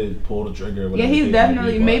believe he did pull the trigger. Yeah, whatever he's the case may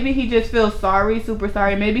definitely. be, but- Maybe he just feels sorry, super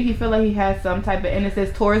sorry. Maybe he feel like he has some type of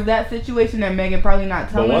innocence towards that situation that Megan probably not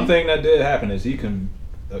But telling. one thing that did happen is he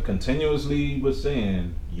continuously was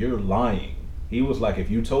saying, "You're lying." He was like, "If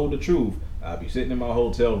you told the truth, I'd be sitting in my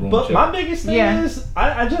hotel room." But chilling." my biggest thing Yeah. is,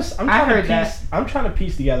 I'm trying to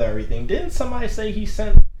piece together everything. Didn't somebody say he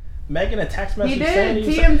sent Megan a text message? He saying did. he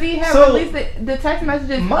was- TMZ had So, released the text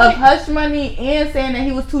messages my- of hush money and saying that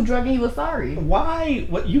he was too drunk and he was sorry. Why?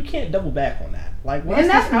 What? You can't double back on that. Like, what And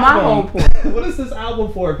is that's this my album- whole point. What is this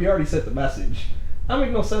album for if you already sent the message? That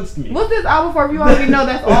make no sense to me. What's this album for? If you already know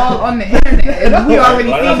that's all on the internet. And we already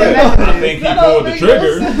Like seen I the said, messages. I think he That pulled don't the make no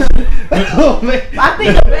trigger. Oh, man. I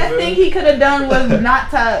think the best thing he could have done was not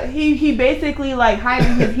to. He basically like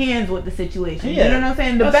hiding his hands with the situation. Yeah. You know what I'm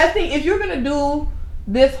saying? The That's- best thing if you're gonna do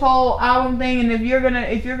this whole album thing, and if you're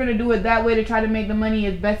gonna do it that way to try to make the money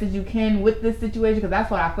as best as you can with this situation, because that's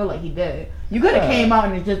what I feel like he did. You could have Yeah. came out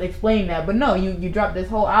and just explained that, but no, you dropped this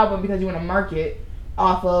whole album because you want to market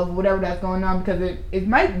off of whatever that's going on, because it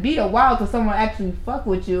might be a while till someone actually fuck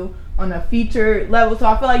with you on a feature level. So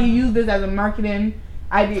I feel like you use this as a marketing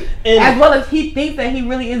idea, And- as well as he thinks that he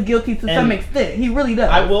really is guilty to some And extent. He really does.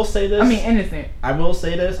 I will say this. I mean, innocent. I will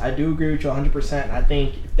say this. I do agree with you 100%. I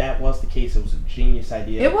think if that was the case, it was a genius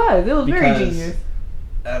idea. It was very Because- genius.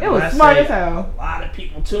 It When was I smart say as hell. A lot of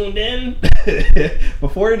people tuned in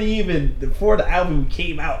before the album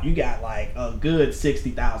came out. You got like a good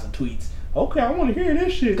 60,000 tweets. Okay, I want to hear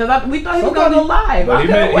this shit. Because we thought he was gonna go live. But I he,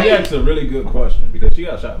 couldn't he wait. asked a really good question because she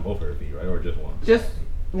got shot in both her feet, right, or just one? Just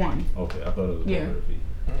one. Okay, I thought it was Yeah. both her feet.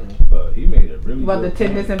 But he made a really About the good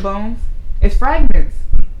tendons point. and bones. It's fragments.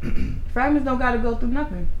 Fragments don't gotta go through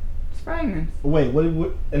nothing. It's fragments. Wait,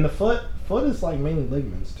 what? And the foot is like mainly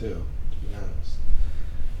ligaments too. To be honest.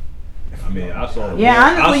 I mean, I saw the Yeah,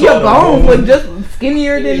 wound. honestly, I saw your the bones wound. look just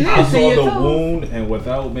skinnier than I this. in your saw the toes. wound, and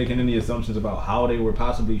without making any assumptions about how they were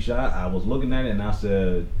possibly shot, I was looking at it and I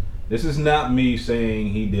said, "This is not me saying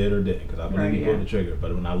he did or didn't, because I believe Right, he yeah. pulled the trigger."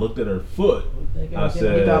 But when I looked at her foot, I You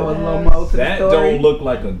said, thought it was a little more to the "That story. don't look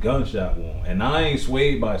like a gunshot wound," and I ain't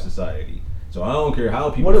swayed by society, so I don't care how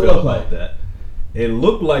people What it feel look about like? that. It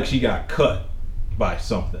looked like she got cut by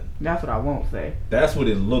something. That's what I won't say. That's what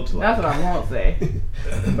it looks like. That's what I won't say.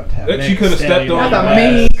 She coulda stepped on That's her a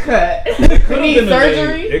mean cut. It You could need have been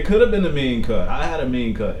surgery? it could have been a mean cut. I had a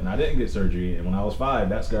mean cut, and I didn't get surgery. And when I was 5,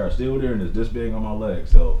 that scar is still there and it's this big on my leg.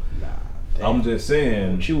 So I'm just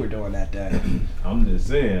saying. What you were doing that day. I'm just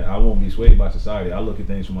saying. I won't be swayed by society. I look at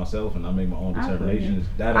things for myself and I make my own I feel determinations.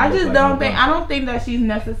 you. That I look just like don't no think. I gunshot. don't think that she's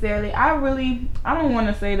necessarily. I don't want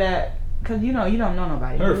to say that because you don't know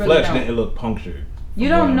nobody. Her You really flesh don't. didn't look punctured. You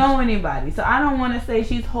from what don't I'm know anybody, so I don't want to say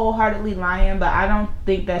she's wholeheartedly lying, but I don't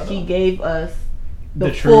think that she gave us the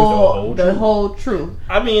truth, full, the the whole whole truth.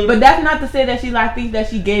 I mean, But that's not to say that I think that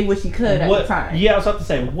she gave what she could at the time. Yeah, I was about to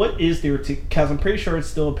say, what is there to? Because I'm pretty sure it's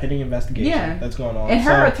still a pending investigation Yeah. that's going on. And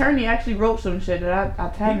her So- attorney actually wrote some shit that I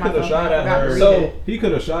tagged He could have myself. shot and I at forgot to her. read So- it. He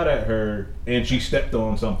could have shot at her, and she stepped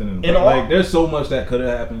on something. In all- Like, there's so much that could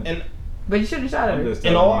have happened. And But you should have shot I'm her. just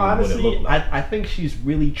In telling all you what it honesty, looked like. I think she's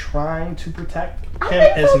really trying to protect him I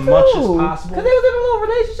think as so much as too. possible. Cause they was in a little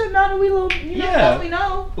relationship now that we little, you know, Yeah. we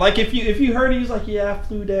know. Like if you heard, he was like, yeah, I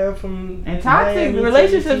flew down from And toxic Miami to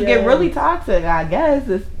relationships get Seattle. really toxic. I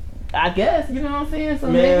guess you know what I'm saying. So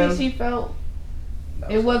Man. maybe she felt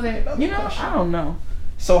That it was wasn't. another You know, question. I don't know.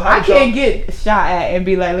 So how I did y'all- can't get shot at and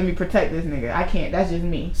be like, let me protect this nigga. I can't. That's just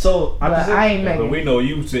me. So But I ain't But Megan. we know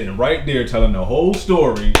you sitting right there telling the whole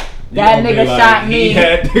story. You That gonna be nigga like, shot he me.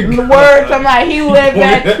 had the gun. Word, somebody, he lived Point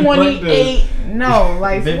at like 28. No,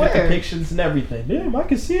 like, vivid swear. depictions and everything. Damn, I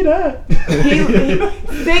can see that.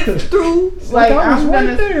 He 6 through. Like, I was I'm right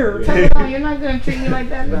gonna there. tell him, no, you're not gonna treat me like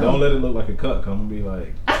that. But No. don't let it look like a cut. Cause I'm gonna be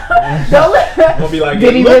like, Don't let. I'm gonna be like, Did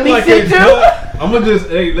it he looked really like shoot a you? cut. I'm gonna just,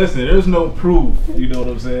 hey, listen. There's no proof. You know what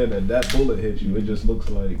I'm saying? That bullet hit you. It just looks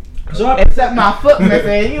like Except my foot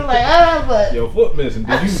missing. You like, but. your foot missing.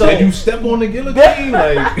 Did you So- did you step on the guillotine?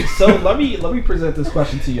 Like, So let me present this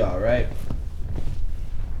question to y'all, right?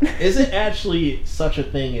 Is it actually such a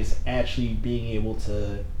thing as actually being able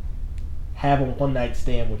to have a one night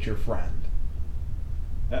stand with your friend?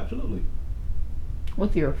 absolutely.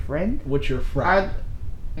 With your friend? With your friend.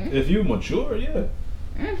 If you mature, yeah.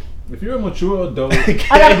 Mm. If you're a mature adult, I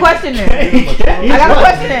got a question then. I got a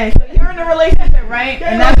question then. So you're in a relationship, right?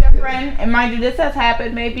 And that's your friend. And mind you, this has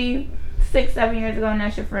happened maybe 6-7 years ago, and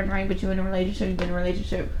that's your friend, right? But you're in a relationship. You've been in a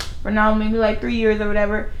relationship for now maybe like 3 years or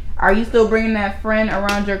whatever. Are you still bringing that friend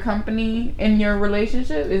around your company in your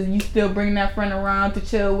relationship? Is you still bringing that friend around to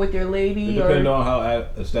chill with your lady? it depends Or on how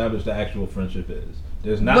established the actual friendship is.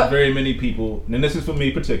 There's not But- very many people, and this is for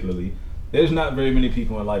me particularly. There's not very many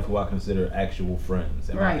people in life who I consider actual friends.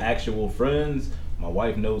 And Right. my actual friends, my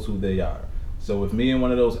wife knows who they are. So if me and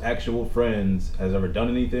one of those actual friends has ever done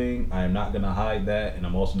anything, I am not gonna hide that, and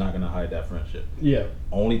I'm also not gonna hide that friendship. Yeah.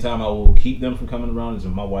 Only time I will keep them from coming around is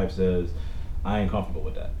if my wife says, I ain't comfortable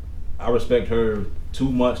with that. I respect her too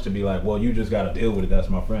much to be like, well, you just gotta deal with it. That's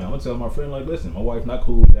my friend. I'm gonna tell my friend, like, listen, my wife not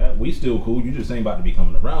cool with that. We still cool. You just ain't about to be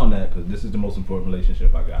coming around that because this is the most important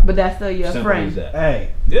relationship I got. but that's still your Simple friend. as that. Hey,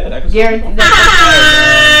 Yeah, that can Guaranteed.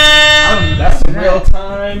 that's some real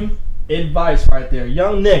time advice right there.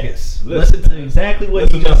 Young niggas, listen to exactly what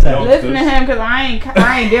Listen he just up, said. y'all. Listen to him because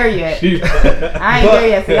I ain't there yet. I ain't there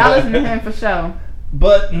yet. So y'all listen to him for sure.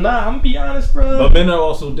 But nah, I'm gonna be honest, bro. But men are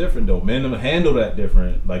also different though. Men handle that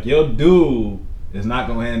different. Like your dude is not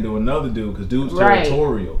gonna handle another dude because dude's Right.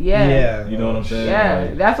 territorial. Yeah. You know what I'm saying? Yeah,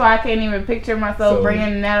 Like, that's why I can't even picture myself So-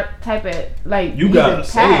 bringing that type of like. you even gotta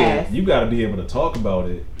say past. it. You gotta be able to talk about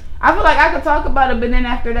it. I feel like I could talk about it, but then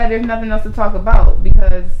after that, there's nothing else to talk about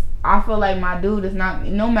because I feel like my dude is not.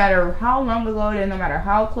 No matter how long ago it is, no matter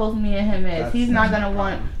how close me and him is, he's not gonna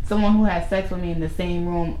want someone who has sex with me in the same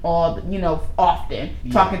room often,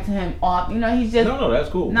 talking to him often. He's just. No, that's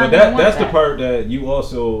cool. not But gonna want that's the that. part that you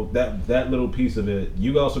also that little piece of it.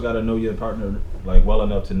 You also got to know your partner like well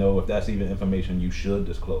enough to know if that's even information you should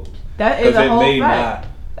disclose. That is Because a it whole may fact.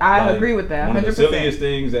 not. I Like, agree with that. One of the 100%. silliest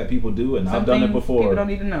things that people do, and Some I've done it things before. People don't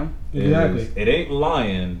need to know. is Exactly. It ain't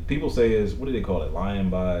lying. People say is what do they call it? Lying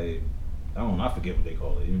by. I don't know. I forget what they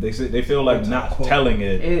call it. They say they feel like not telling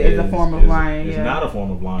it. Is a form of lying, It's yeah. not a form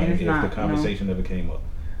of lying And it's if not, the no. conversation never came up.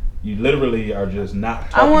 You literally are just not I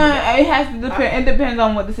talking want. about It has to depend. It depends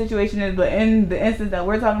on what the situation is, but in the instance that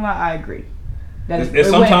we're talking about, I agree. That It's it wouldn't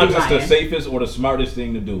sometimes be it's the lying. safest or the smartest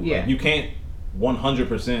thing to do. Like, Yeah. you can't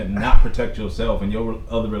 100% not protect yourself and your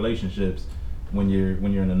other relationships when you're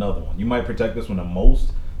in another one. You might protect this one the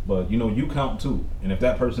most, but you count too. And if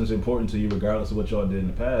that person's important to you, regardless of what y'all did in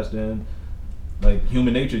the past, then like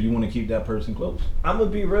human nature, you want to keep that person close. I'm gonna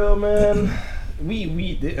be real, man.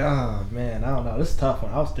 Oh man, I don't know. This is a tough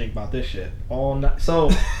one. I was thinking about this shit all night. So,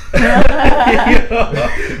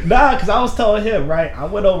 nah, because I was telling him, right. I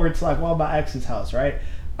went over to like one of my ex's house, right.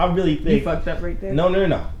 I really You think. fucked up right there. No.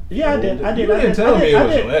 Yeah, I did. You didn't tell me it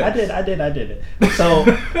was your ex. I did it. So,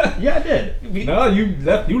 yeah, I did. No,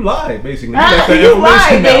 you lied basically. Ah, left that you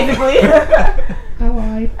information lied, out. basically. I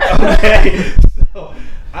lied. Okay, so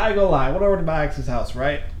I ain't gonna lie. I went over to my ex's house,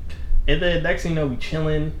 right? And then next thing you know, we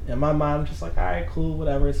chilling. And my mom just like, all right, cool,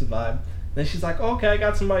 whatever, it's a vibe. Then she's like, okay, I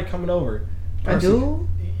got somebody coming over. A dude?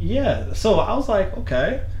 Yeah. So I was like,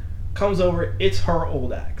 okay. Comes over, it's her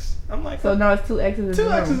old ex. I'm like, So now it's two exes in two the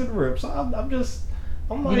room. exes in the room. So I'm like,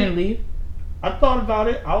 You didn't leave? I thought about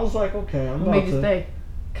it. I was like, okay, I'm What about made you to. stay?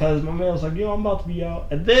 Cause my man was like, yo, I'm about to be out.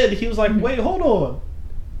 And then he was like, wait, hold on.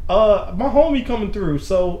 My homie coming through,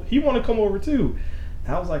 so he want to come over too.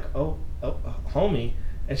 And I was like, oh, homie.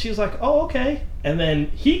 And she was like, oh, okay. And then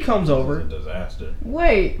he comes over. This is a disaster.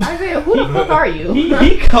 Wait, Isaiah, who the fuck are you?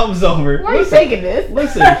 He comes over. Why are you Listen, taking this?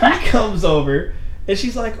 Listen, he comes over. And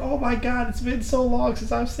she's like, oh my God, it's been so long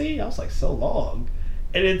since I've seen you. I was like, so long?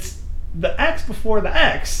 And it's the ex before the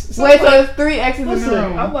ex. So Wait, I'm so like, it's 3 exes in the listen,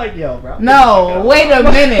 room. I'm like, yo, bro. No, wait a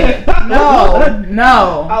minute.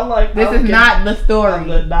 No. I'm like, This is not the story.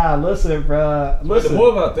 Nah, listen, bro. But Listen. the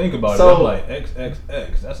more I think about So- it, I'm like,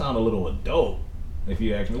 XXX. That sounds a little adult. If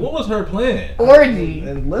you ask me, what was her plan? Orgy.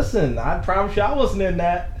 And listen, I promise you I wasn't in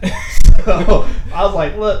that. So I was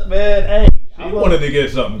like, look, man, hey. She wanted to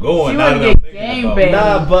get something going. She Now wanted that to I'm get thinking game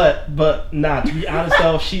about bang. it. Nah, to be honest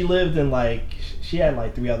though, she lived in like, she had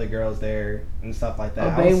like 3 other girls there and stuff like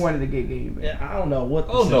that. Oh, they wanted to get game bang. Yeah, I don't know what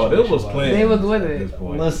the Oh no, there situation was plans. They was with at it. this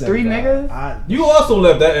point. Listen, 3 bro, niggas? You also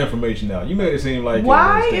left that information out. You made it seem like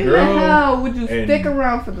Why it was the in girl the hell would you and- stick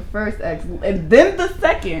around for the first ex and then the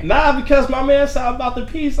second? Nah, because my man said about the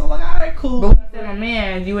piece. I'm like, all right, cool. But when you said my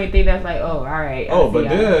man, you ain't think that's like, oh, all right. I Oh, see but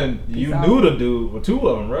y'all. then Peace you out. knew the dude, or 2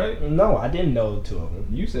 of them, right? No, I didn't know 2 of them.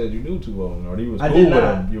 You said you knew 2 of them, or he was I cool did with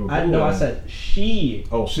not. them. You were cool I know. I with them. said she.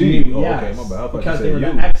 Oh, she. Oh, Yes, okay, my bad. I thought because you they were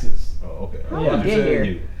said the you. exes. Oh, okay. How I did thought you you get said here?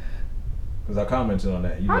 you. Because I commented on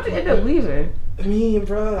that. You How'd was you like end up that. leaving? I mean,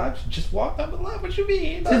 bro, I just walked up and left. What you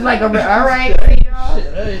mean? Just like, all right, see y'all.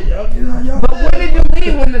 Shit, hey, y'all But when did you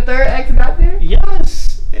leave? When the third ex got there?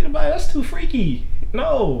 Yes. Anybody? That's too freaky.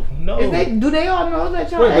 No. Do they all know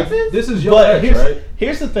that y'all Wait, but exes? this is your But ex, right?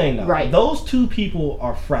 here's the thing, though. Right. Those 2 people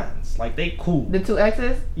are friends. Like, they cool. The 2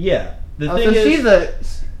 exes? Yeah. The Oh, thing so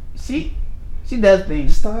is, she does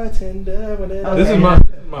things. starting there when it. Okay. This is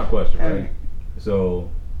my question, right? Alright. So,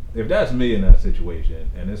 if that's me in that situation,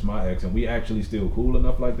 and it's my ex, and we actually still cool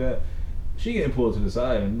enough like that, she getting pulled to the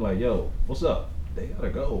side and like, yo, what's up? They gotta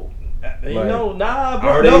go. You Like, know, nah, bro.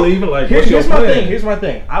 are they no. leaving? Like, Here's what's your my plan? thing. Here's my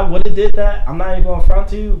thing. I would have did that. I'm not even going to front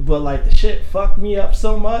to you, but like the shit fucked me up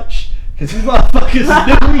so much because these motherfuckers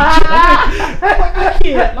knew each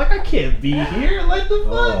other. I can't be here. Like the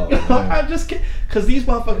Oh, fuck. man. I just can't. Because these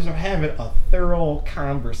motherfuckers are having a thorough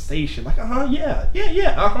conversation. Like, yeah,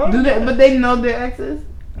 Do they? But they know their exes.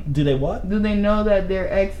 Do they what? Do they know that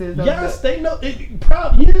their exes? Are Yes, the- they know.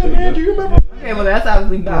 Yeah, man. Do you remember? Okay, well that's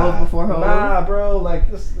obviously bros before hoes. Nah, bro. Like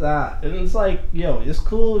it's not. And it's like, yo, it's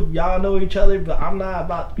cool if y'all know each other, but I'm not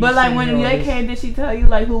about to be. But like sitting when here on they this- came, did she tell you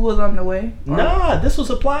like who was on the way? Or Nah, this was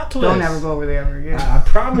a plot twist. don't ever go over there ever again. I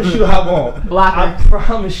promise you I won't. Block her. I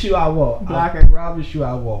promise you I won't. Block I her. promise you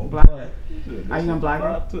I won't. Block But- Are you gonna block her?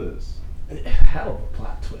 Plot twist. Hell of a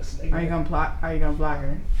plot twist. Nigga. Are you gonna block? Are you gonna block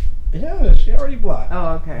her? Yeah, she already blocked.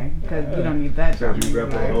 Oh, okay. Because you don't need that. So drama you in your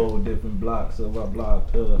rep a life. whole different block, so I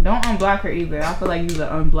blocked her. Don't unblock her either. I feel like you're the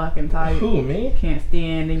unblocking type. Who, me? Can't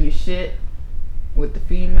stand in your shit with the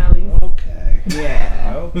females. Okay.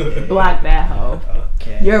 Yeah. Okay. Block that hoe.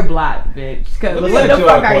 Okay. You're blocked, bitch. Cause Let me what ask the y'all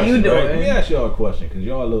a fuck are question, you right? doing? Let me ask y'all a question, because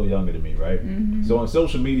y'all a little younger than me, right? Mhm. So on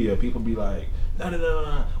social media, people be like,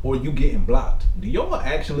 nah, or you getting blocked. Do y'all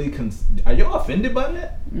actually, are y'all offended by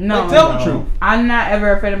that? No, Like, tell no. the truth. I'm not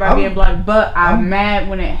ever offended by I'm- being blocked, but I'm I'm- mad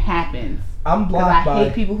when it happens. I'm Because I blocked by.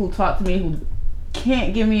 hate people who talk to me who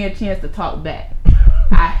can't give me a chance to talk back.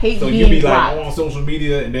 I hate So being you be blocked. like on social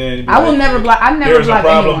media and then I will never block. I never There's a block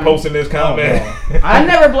problem anyone. posting this comment. Oh, I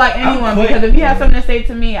never block anyone quick. because if you have something to say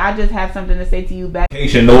to me, I just have something to say to you back.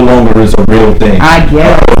 Communication no longer is a real thing. I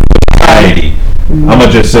guess Society. I'ma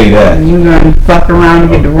just say that. you gonna fuck around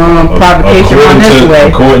and get the wrong provocation on this way.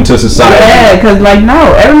 According to society. Yeah, because like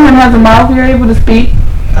no, everyone has a mouth. You're able to speak.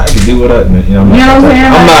 I can do what I, you know. You know what I'm saying?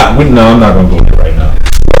 I'm not. I'm not gonna go there right now.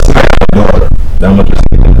 I got my daughter. I'm gonna just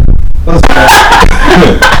say that.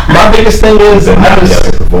 My biggest thing is Then I now just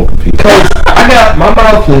y'all provoking people. because I got my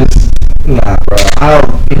mouth is nah, bro.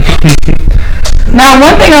 Now,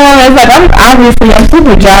 one thing I want to is like I'm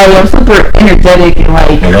super jolly, I'm super energetic, and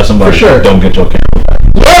like Unless somebody For sure. don't get your camera back.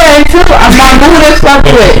 yeah, and too. My mood is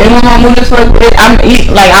fluctuate, and when my mood is fluctuate,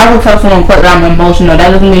 like I will tell someone quick that I'm emotional.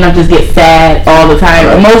 That doesn't mean I just get sad all the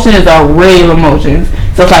time. Right. Emotion is a array of emotions,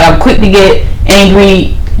 so it's like I'm quick to get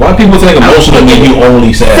angry. Why people think emotional mean you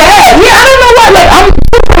only sad? Sad, yeah, I don't know why. Like I'm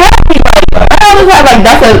super happy. Like I always have like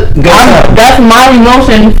that's my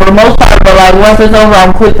emotion for the most part. But like once it's over,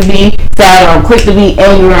 I'm quick to be sad, or I'm quick to be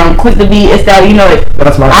angry, or I'm quick to be it's that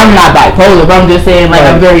That's my I'm not bipolar, but I'm just saying like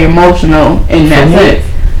I'm very emotional in that sense.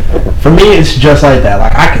 For me, it's just like that.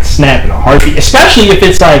 Like I could snap in a heartbeat, especially if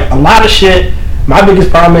it's like a lot of shit. My biggest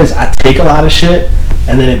problem is I take a lot of shit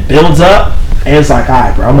and then it builds up, and it's like, all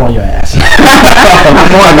right, bro, I'm on your ass.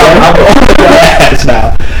 I'm on your ass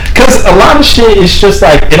now. Because a lot of shit is just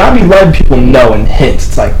like, and I be letting people know in hints.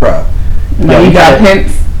 It's like, bro, Like, you got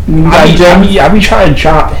hints. I be trying to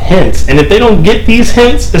drop hints, and if they don't get these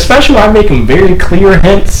hints, especially when I make them very clear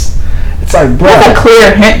hints, it's It's like, bro. That's a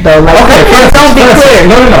clear hint, though. Like, Okay, don't be clear.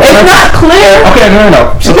 No. It's not clear. Okay,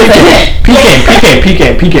 no. So It's a hint. P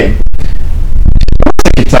game.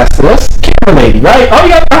 Ticket test to us. Camera lady, right? Oh,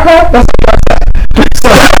 yeah, that's what you got to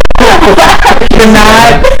say.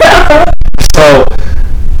 Denied. So,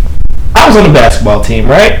 I was on the basketball team,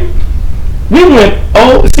 right? We went,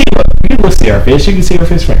 you can see our fish,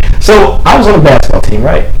 right? So, I was on the basketball team,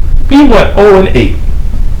 right? We went 0-8.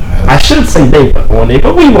 I should say they went 0-8,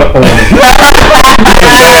 but we went 0-8.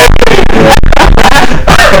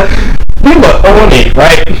 We went 0-8,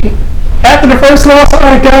 right? After the first loss,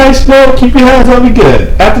 alright guys, keep your hands on me good.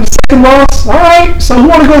 After the second loss, alright, so who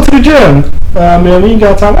want to go to the gym? Man, we ain't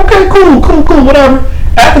got time. Okay, cool, whatever.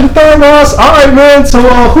 After the third loss, alright man, so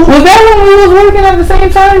who Was that when we was working at the same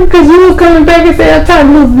time? Because you was coming back and saying, I'm trying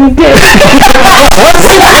to lose these games.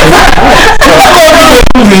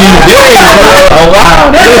 Oh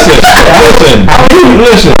wow! Listen.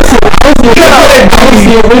 I was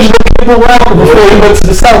the original Campbell Walker before he went to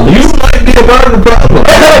the Celtics. You might be a part of the problem. No,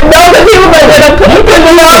 because he was like, I'm putting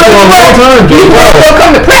them on. You still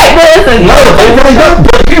come to practice. And No, they really don't.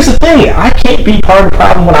 But here's the thing: I can't be part of the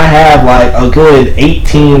problem when I have like a good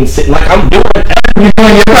 18. Like I'm doing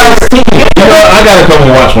everything your practice team. You know, I gotta come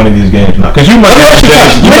and watch one of these games now, cause you might have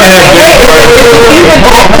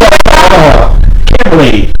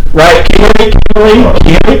Kimberly, right? Kimberly.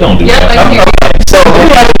 Don't do Yep, that. I can hear you. So let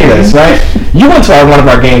me ask you this, right? You went to one of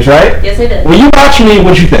our games, right? Yes, I did. When you watched me,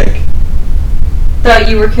 what'd you think? Thought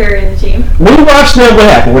you were carrying the team. When you watched them, what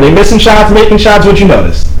happened? Were they missing shots, making shots? What'd you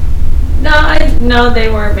notice? No, they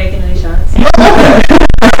weren't making any shots. No, they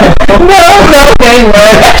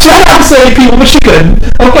weren't. Shout out to City people, but she couldn't.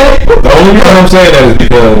 Okay. The only reason I'm saying that is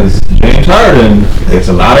because James Harden gets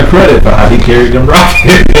a lot of credit for how he carried them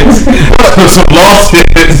Rockets for some losses.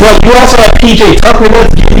 But you also have PJ Tucker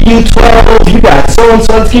that's giving you 12. You got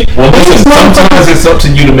so-and-so that's giving Well, listen, sometimes it's up to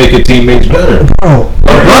you to make your teammates better. Bro.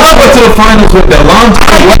 LeBron went to the finals with that long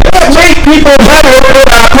time. Make people better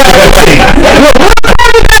without practicing.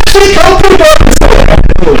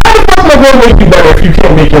 How the fuck am I going to make you better if you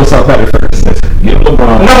can't make yourself better first? Give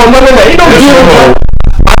LeBron. No. You don't This give one, a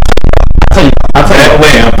I'll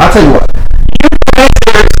tell you what. You play Eric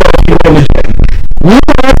Stone, you in the gym.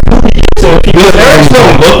 Does Eric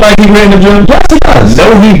Stone look like he ran the gym? Yes, he does. No,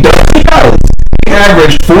 he doesn't. He does. He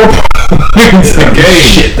averaged 4 points a game.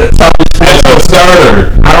 Shit, that's how As a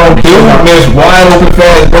starter. I don't He care. missed wide open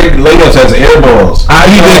fast break layups as air balls.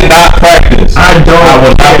 He did not practice. I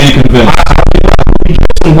will not be convinced.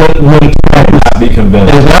 When I will not be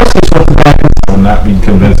convinced. there's no such one back. I will not be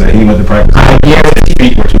convinced that he went to practice. I guarantee His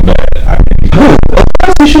feet were too bad.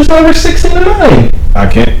 He shoots over 16-9. I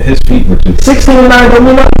can't. His feet were too. 16-9 don't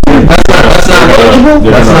mean nothing. That's not manageable.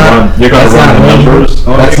 You're gonna run the numbers.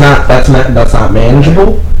 That's not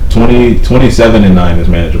manageable. 27-9 is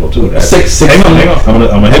manageable too. That's, Six. Hang on. I'm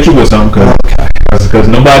gonna hit you with something because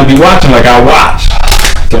nobody be watching like I watch.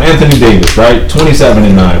 So Anthony Davis, right?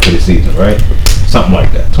 27-9 for the season, right? Something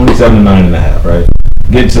like that. 27-9.5, right?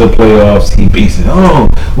 Get to the playoffs, he beats it. Oh,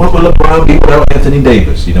 what will LeBron be without Anthony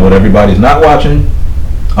Davis? You know what everybody's not watching?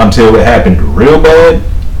 Until it happened real bad,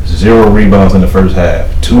 0 rebounds in the first half,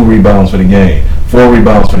 2 rebounds for the game, 4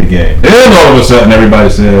 rebounds for the game. Then all of a sudden everybody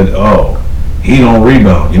said, oh, he don't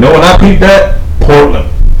rebound. You know when I peeped that? Portland.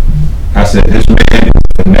 I said, this man is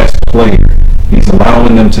the next player. He's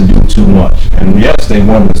allowing them to do too much. And yes, they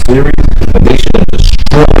won the series, but they should have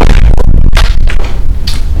destroyed.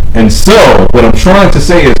 And so, what I'm trying to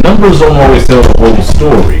say is numbers don't always tell the whole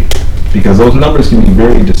story because those numbers can be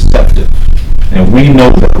very deceptive. And we know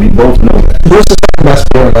that. We both know that. Who's the second best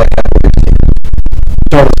player in that category?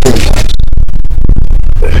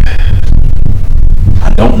 I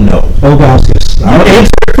don't know. Ilgauskas. I'm gonna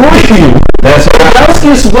answer it for you. That's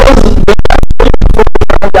Ilgauskas was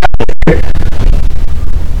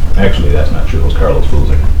actually that's not true. It was Carlos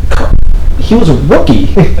Boozer. he was a rookie.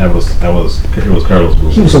 It was Carlos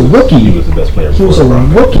Boozer. He was a rookie. He was the best player. He was a before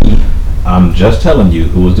LeBron. rookie. I'm just telling you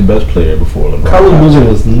who was the best player before LeBron. Carlos Boozer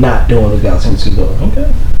was not doing what Ilgauskas was doing.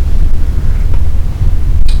 Okay.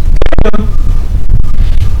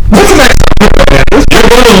 You're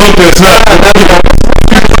going to look this up.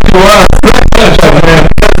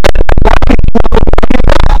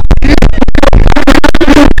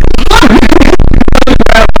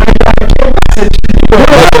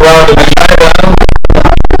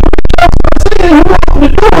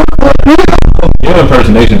 Your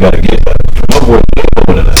impersonation got to get better. My voice is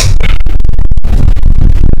over to that.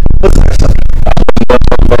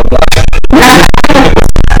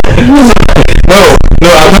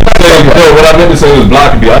 No, what I meant to say was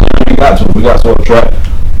blocking people. I think we got so off track.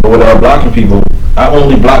 But with our blocking people, I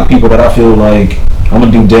only block people that I feel like I'm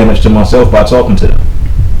gonna do damage to myself by talking to them.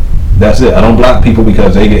 That's it. I don't block people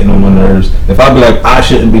because they getting on my nerves. If I be like, I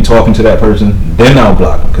shouldn't be talking to that person, then I'll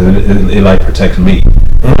block them because it like protects me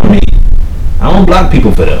from me. I don't block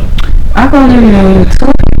people for them. I can only know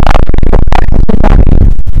two people.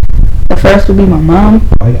 The first would be my mom.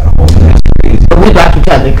 I got a whole ass. But we block each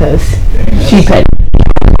other because she petty.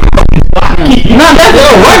 No, that's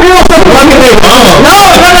it. What girl so fucking big?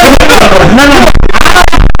 No.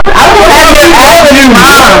 I don't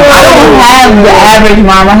have the average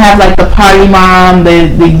mom. I have like the party mom,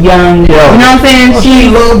 the young. You know what I'm saying? She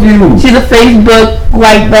love you. She's a Facebook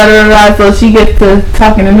like so she gets to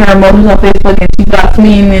talking in her emotions on Facebook and she blocks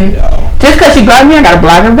me and then just because she blocked me, I gotta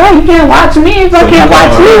block her. Bro, you can't watch me if I can't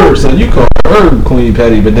watch you. So you call her queen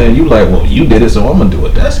petty, but then you like, well, you did it, so I'm gonna do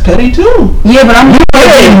it. That's petty too. Yeah, but I'm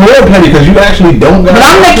more petty because you actually don't got. But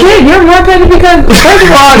I'm the kid. You're more petty because first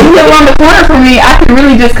of all, you live around the corner from me. I can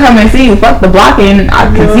really just come and see you. Fuck the blocking. I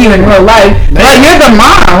can see you in real life. But you're the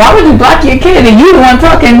mom. Why would you block your kid and you the one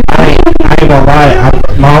talking? I ain't gonna lie.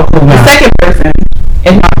 My uncle The second person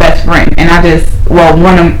is my best friend, and I just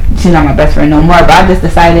she's not my best friend no more. But I just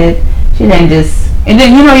decided she didn't just. And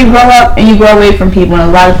then you grow up and you grow away from people, and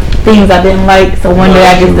a lot of things I didn't like. So one day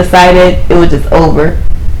I just decided it was just over.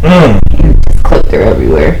 And just clipped her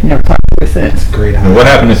everywhere. Never talked to her since. great. And what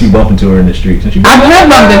happened if you bump into her in the street? I have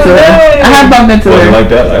bumped into her. Was it like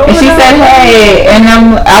that? Like, And she said, "Hey," and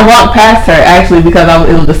I walked past her actually because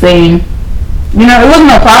it was the same. It wasn't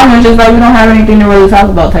no problem. It's just like we don't have anything to really talk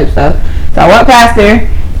about type stuff. So I walked past her.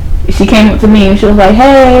 She came up to me and she was like,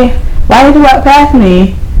 "Hey, why did you walk past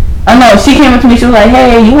me?" Oh no, she came up to me. She was like,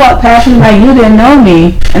 "Hey, you walked past me like you didn't know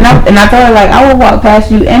me." And I told her like I would walk past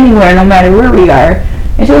you anywhere, no matter where we are.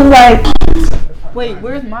 And she was like, "Wait,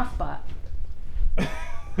 where's my spot?"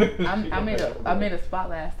 I made a spot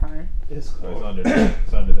last time. It's cool. it's under that.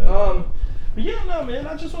 It's under that. But yeah, no, man,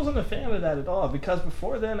 I just wasn't a fan of that at all because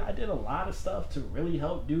before then I did a lot of stuff to really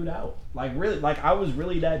help dude out. Like I was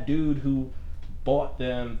really that dude who bought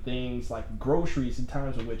them things like groceries in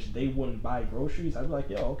times in which they wouldn't buy groceries. I'd be like,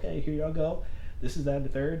 yo, okay, here y'all go. This is that and the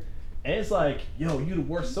third. And it's like, yo, you the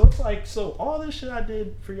worst. So it's like, so all this shit I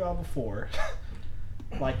did for y'all before,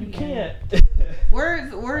 like you can't.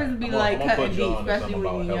 Words be I'm like gonna cutting put you deep, on to especially something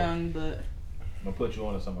when you're about young. But I'm gonna put you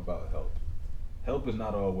on to something about help. Help is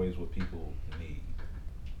not always what people need.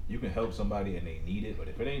 You can help somebody and they need it, but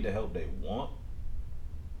if it ain't the help they want,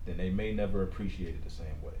 then they may never appreciate it the same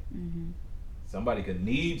way. Somebody could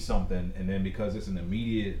need something, and then because it's an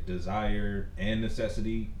immediate desire and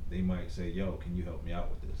necessity, they might say, "Yo, can you help me out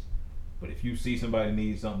with this?" But if you see somebody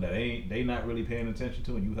need something that they not really paying attention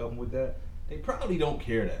to, and you help them with that, they probably don't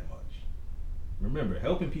care that much. Remember,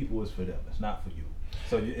 helping people is for them; it's not for you.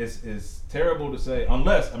 So it's terrible to say,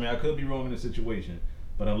 unless I could be wrong in the situation,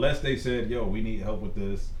 but unless they said, "Yo, we need help with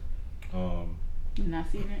this," you're not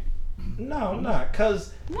seeing it. No, I'm not.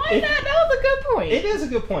 Cause Why not? That was a good point. it is a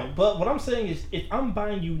good point. But what I'm saying is, if I'm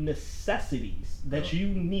buying you necessities that you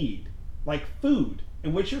need, like food,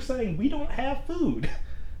 in which you're saying we don't have food,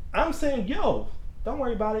 I'm saying, yo, don't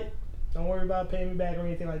worry about it. Don't worry about paying me back or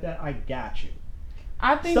anything like that. I got you.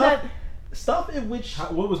 I think Stuff in which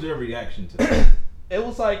what was their reaction to that? it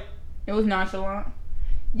was like it was nonchalant.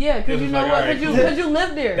 Yeah, It because was you know like, what? alright, Because you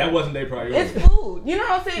live there. That wasn't their priority. It's food. You know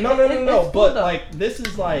what I'm saying? no. It's food, But though. like this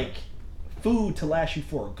is like food to last you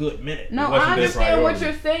for a good minute. No, It wasn't I their understand what priority.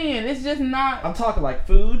 you're saying. It's just not. I'm talking like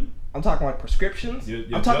food. I'm talking like prescriptions. You're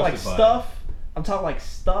I'm talking like justified. stuff. I'm talking like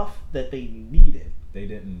stuff that they needed. They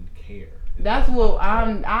didn't care. That's what I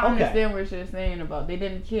Okay. understand what you're saying about. They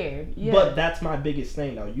didn't care. Yeah. But that's my biggest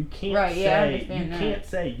thing, though. You can't Right, say yeah, I understand that. can't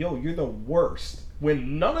say, "Yo, you're the worst,"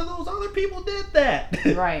 when none of those other people did that.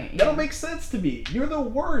 Right, that yeah. don't make sense to me. You're the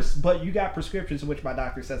worst, but you got prescriptions in which my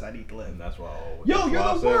doctor says I need to live. And that's why I always. Yo, that's you're why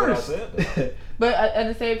I the said what I worst. said, But at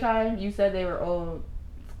the same time, you said they were old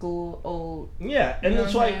school. Yeah, and You know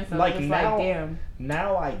it's what I'm like saying? So like it's now, damn.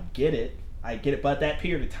 now I get it. But at that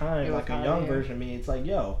period of It time, was like a hard, young yeah. version of me, it's like,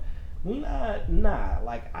 yo, we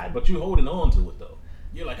like I. But you holding on to it though.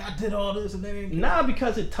 You're like, I did all this and they didn't. Nah,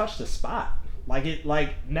 because it touched the spot. Like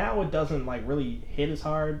now it doesn't like really hit as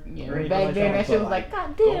hard. Yeah, or anything back like then that that shit but, was like,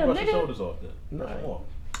 God Go damn, brush your nigga. shoulders off then. Brush Right. them off.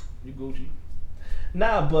 You Gucci.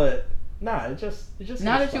 Nah, it just Now hit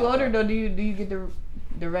that a you spot. older though, do you get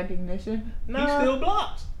the recognition? Nah, He still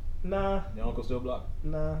blocked. nah, Your uncle still blocked.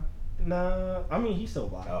 nah. I mean, he's still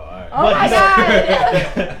black. Oh, alright. Oh my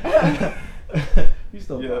God! He's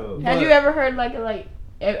still Yo. black. Have you ever heard like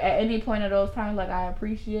at any point of those times like I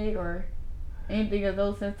appreciate or anything of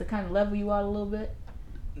those sense to kind of level you out a little bit?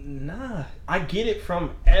 Nah, I get it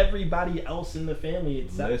from everybody else in the family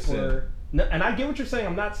except Listen, for No, and I get what you're saying.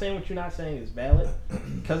 I'm not saying what you're not saying is valid,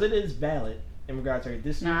 because it is valid in regards to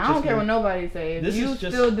this. Nah, I don't care what nobody says. If you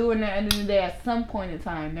just, still doing that at the end of the day, at some point in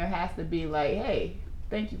time, there has to be like, hey,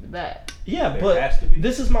 thank you for that. Yeah, There but has to be.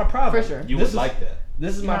 this is my problem. For sure. You would like that.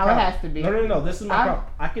 This is my No, it problem. has to be. No. This is my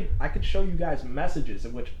problem. I could show you guys messages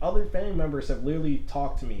in which other family members have literally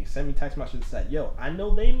talked to me, sent me text messages, said, "Yo, I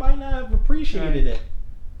know they might not have appreciated it,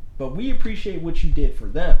 but we appreciate what you did for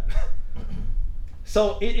them."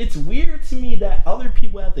 So it's weird to me that other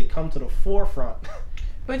people have to come to the forefront.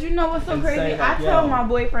 But you know what's so And crazy? say, like, I tell yo. my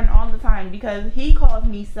boyfriend all the time because he calls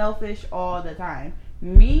me selfish all the time.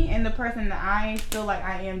 Me and the person that I feel like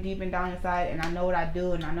I am deep and down inside, and I know what I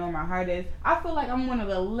do and I know where my heart is, I feel like I'm one of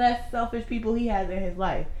the less selfish people he has in his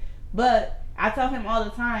life. But I tell him all the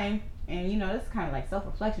time, and you know, this is kind of like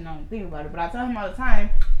self-reflection, I don't think about it, but I tell him all the time,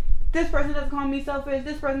 this person doesn't call me selfish,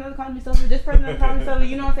 this person doesn't call me selfish, this person doesn't call me selfish,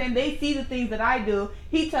 you know what I'm saying? They see the things that I do.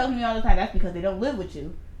 He tells me all the time, that's because they don't live with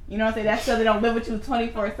you. You know what I'm saying? That's because they don't live with you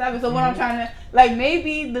 24/7. So what I'm trying to, like,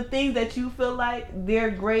 maybe the things that you feel like they're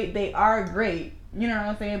great, they are great. You know what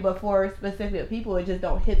I'm saying? But for specific people, it just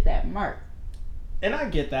don't hit that mark. And I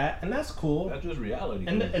get that, and that's cool. That's just reality.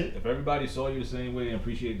 And if everybody saw you the same way and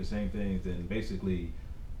appreciate the same things, then basically,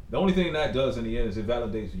 the only thing that does in the end is it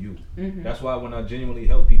validates you. Mm-hmm. That's why when I genuinely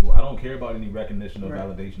help people, I don't care about any recognition or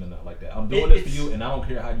validation or nothing like that. I'm doing this for you, and I don't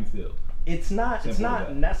care how you feel. It's not Simple as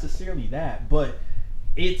that. necessarily that, but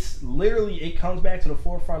it's literally, it comes back to the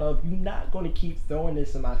forefront of, you're not going to keep throwing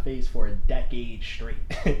this in my face for a decade straight.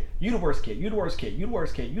 You the worst kid, you the worst kid, you the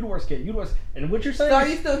worst kid, you the worst kid, you the worst. And what you're saying So are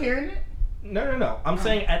is, you still hearing it? no. I'm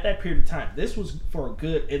saying at that period of time, this was for a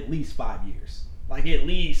good at least 5 years. Like at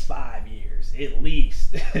least 5 years. At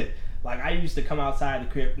least. Like I used to come outside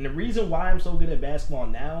the crib. And the reason why I'm so good at basketball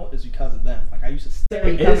now is because of them. Like I used to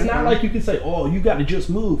stay. It's not like you can say, oh, you got to just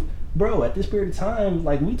move. Bro, at this period of time,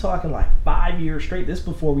 like we talking like 5 years straight. This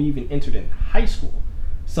before we even entered in high school.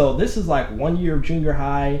 So this is like 1 year of junior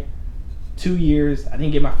high, 2 years. I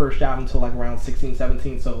didn't get my first job until like around 16,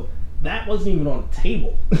 17. So that wasn't even on the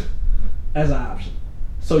table as an option.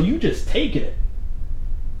 So you just taking it.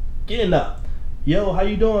 Getting up. Yo, how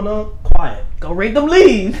you doing, Quiet. Go rate them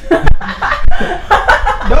leaves. No,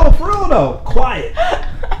 for real though. Quiet.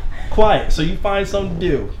 So you find something to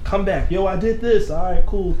do. Come back. Yo, I did this. All right,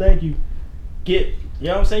 cool. Thank you. You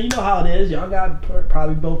know what I'm saying? You know how it is. Y'all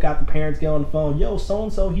probably both got the parents get on the phone. Yo,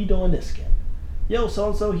 so-and-so, he doing this again. Yo,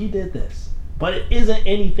 so-and-so, he did this. But it isn't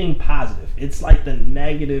anything positive. It's like the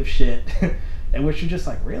negative shit. And which you're just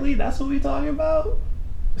like, really? That's what we talking about?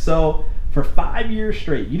 So for 5 years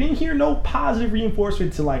straight, you didn't hear no positive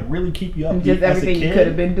reinforcement to like really keep you up. Just everything you could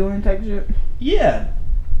have been doing type shit. Yeah.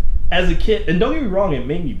 As a kid, and don't get me wrong, it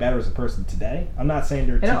made me better as a person today. I'm not saying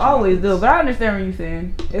they're It don't always do, but I understand what you're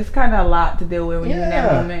saying. It's kind of a lot to deal with when you're in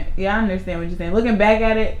that moment. Yeah, I understand what you're saying. Looking back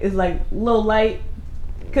at it, it's like a little light.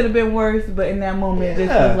 Could have been worse, but in that moment, it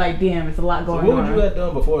just feels like, damn, it's a lot going on. So what would you have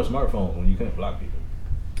done before a smartphone when you couldn't block people?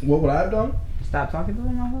 What would I have done? Stop talking to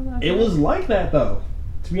them. It was like that though.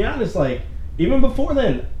 To be honest, like even before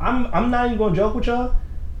then, I'm not even gonna joke with y'all.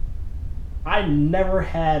 I never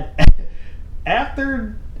had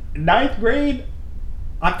after 9th grade,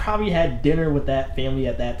 I probably had dinner with that family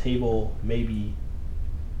at that table maybe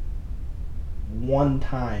one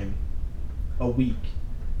time a week.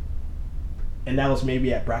 And that was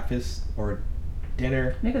maybe at breakfast or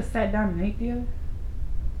dinner. Niggas sat down and ate together?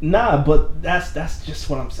 Nah, but that's just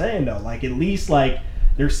what I'm saying though. Like at least like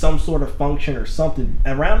there's some sort of function or something.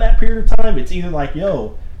 Around that period of time, it's either like,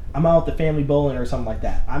 yo, I'm out with the family bowling or something like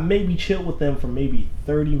that. I maybe chill with them for maybe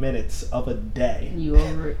 30 minutes of a day. You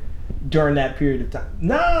over it? During that period of time.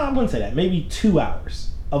 Nah, I wouldn't say that. Maybe 2 hours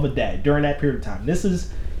of a day during that period of time. This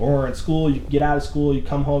is when we're in school, you get out of school, you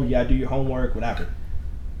come home, you gotta do your homework, whatever.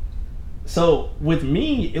 So with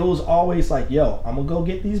me, it was always like, yo, I'm gonna go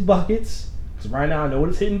get these buckets. Because right now I know what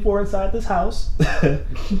it's hitting for inside this house.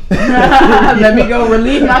 Let me go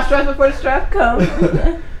relieve my stress before the stress comes.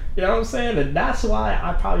 You know what I'm saying? And that's why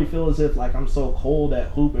I probably feel as if like I'm so cold at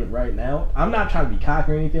hooping right now. I'm not trying to be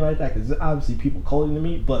cocky or anything like that because obviously people colder than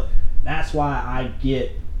me, but that's why I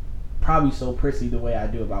get probably so prissy the way I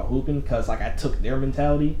do about hooping because like I took their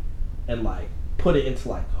mentality and like put it into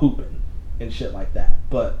like hooping and shit like that.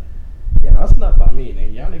 But yeah, that's enough about me,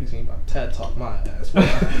 nigga. Y'all niggas ain't about to TED talk my ass.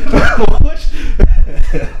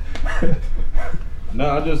 No,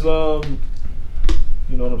 I just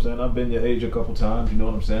you know what I'm saying? I've been your age a couple times, you know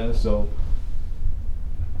what I'm saying? So,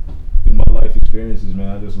 in my life experiences,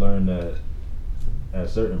 man, I just learned that at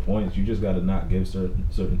certain points, you just got to not give certain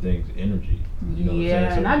things energy. You know what I'm Yeah,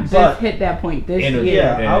 saying? and I So just hit that point this energy. year.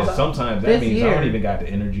 Yeah, And sometimes that this means I year. don't even got the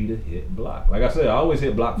energy to hit block. Like I said, I always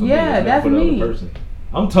hit block for me. Yeah, It's never that's for the me. other person.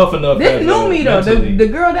 I'm tough enough. This as, knew me though. mentally. The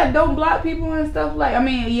girl that don't block people and stuff like. I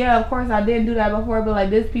mean, yeah, of course I didn't do that before, but like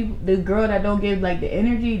the girl that don't give like the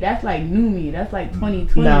energy, that's like new me. That's like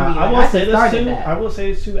 2020 Nah, me. I Like, will just say this started too. that. I will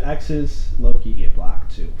say this too. Exes low-key get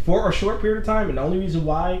blocked too for a short period of time, and the only reason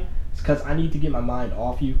why is because I need to get my mind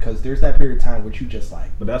off you. Because there's that period of time where you just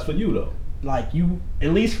But that's for you though. like you.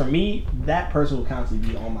 At least for me, that person will constantly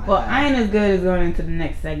be on my. Well, head. I ain't as good as going into the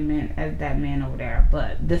next segment as that man over there,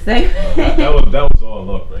 but the segment. That was all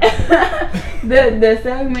luck, right? the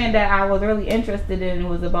segment that I was really interested in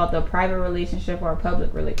was about the private relationship or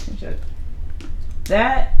public relationship.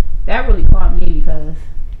 That really caught me because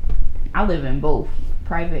I live in both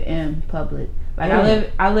private and public. Like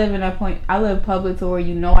I live in a point. I live public to where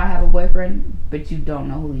you know I have a boyfriend, but you don't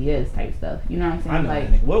know who he is, type stuff. You know what I'm saying? I know Like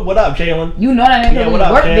that nigga. What up, Jalen? you know that nigga Yeah, who what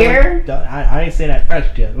up, work Jalen? there. I ain't say that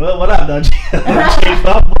fresh yet. What up, though,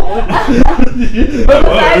 Jalen?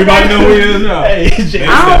 Well, everybody know who he is now. Hey, Jalen.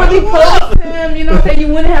 I don't really post him, you know what I'm saying? You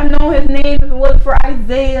wouldn't have known his name if it wasn't for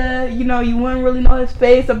Isaiah. You know, you wouldn't really know his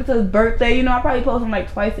face up until his birthday. You know, I probably post him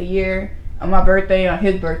like twice a year on my birthday, on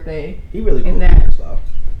his birthday. He really cool And that- with stuff.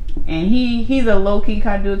 And he's a low key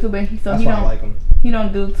kind of dude too, but That's why I like him. he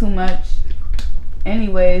don't do too much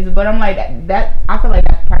anyways. But I'm like that I feel like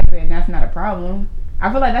that's private and that's not a problem.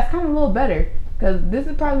 I feel like that's kind of a little better. Because this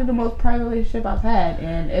is probably the most private relationship I've had,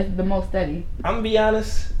 and it's the most steady. I'm gonna be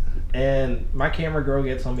honest, and my camera girl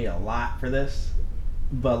gets on me a lot for this,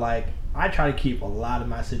 but like I try to keep a lot of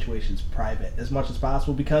my situations private as much as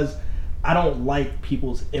possible because I don't like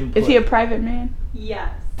people's input. Is he a private man?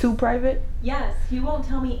 Yes. Too private? Yes. He won't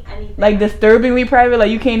tell me anything. Like disturbingly private? Like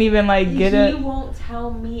you can't even like get He it? won't tell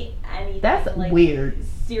me anything. That's like, weird.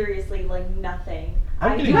 Seriously, like nothing.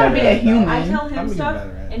 I'm I getting You gotta better be a at it, though. human. I tell I'm him getting stuff, better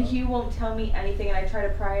at it, and though. he won't tell me anything, and I try to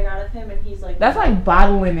pry it out of him, and he's like, That's like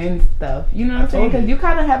bottling in stuff. You know what I'm saying? Because you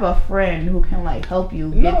kind of have a friend who can like help you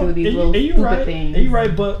get through these little stupid right. things. Are you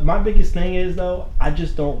right? But my biggest thing is though, I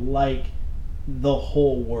just don't like the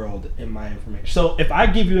whole world in my information. So if I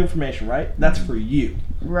give you information, right, that's for you.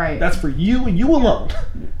 Right. That's for you and you alone.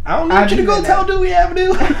 I don't need I you to go understand tell that. Dewey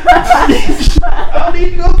Avenue. I don't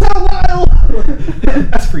need you to go tell Lyle.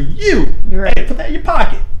 That's for you. You're right. Hey, put that in your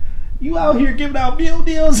pocket. You out here giving out meal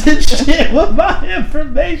deals and shit with my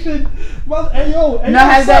information. Hey yo, hey, Now,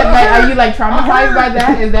 yo, has son, that I like heard- are you like I traumatized heard- by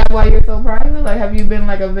that? Is that why you're so private? Like, have you been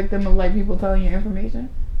like a victim of like people telling you information?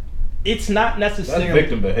 It's not That's necessarily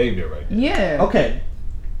victim behavior right there. Yeah. okay.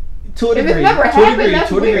 To a If it's degree, never to a happened, degree, that's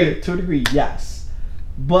to a degree, weird. to a degree, yes.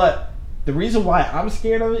 But the reason why I'm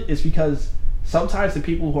scared of it is because sometimes the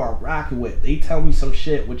people who I'm rocking with, they tell me some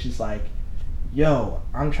shit which is like, yo,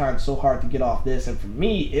 I'm trying so hard to get off this, and for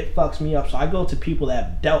me, it fucks me up. So I go to people that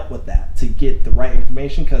have dealt with that to get the right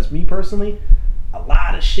information. Because me personally, a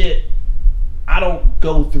lot of shit I don't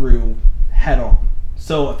go through head on.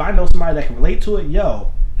 So if I know somebody that can relate to it,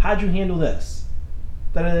 yo, how'd you handle this?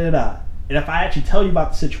 Da da da da. And if I actually tell you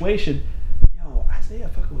about the situation, yo, Isaiah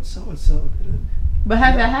fucking with so and so. But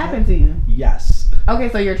has that happened to you? Yes. Okay,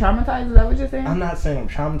 so you're traumatized. Is that what you're saying? I'm not saying I'm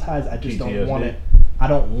traumatized. I just don't PTSD. want it. I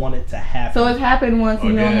don't want it to happen. So it's happened once. You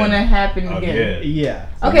don't Again. want it to happen again. Yeah.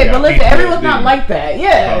 Okay, You but got listen, PTSD. everyone's not like that.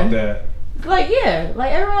 Yeah. About that. Like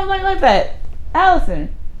like everyone's like that.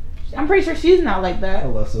 Allison, I'm pretty sure she's not like that.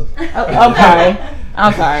 Alyssa.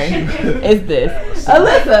 I'm sorry. It's this.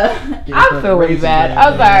 Alyssa, I feel really bad.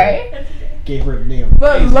 I'm sorry. Gave her the name.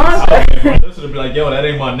 But long I want Listen to be like, yo, that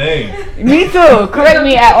ain't my name. me too. Correct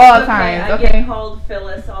me at all Okay, times. I Okay. get called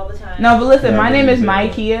Phyllis all the time. No, but listen, Yeah, my I name believe is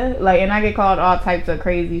that. Maikia, like, and I get called all types of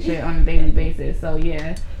crazy shit on a daily basis. So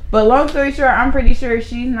yeah. But long story short, I'm pretty sure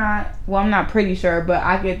she's not. Well, I'm not pretty sure, but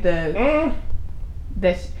I get the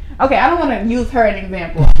okay, I don't want to use her as an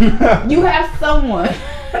example. You have someone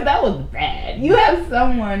that was bad. You have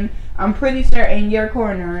someone, I'm pretty sure, in your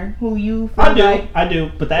corner who you feel I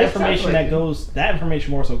do, but that It's information trustworthy. that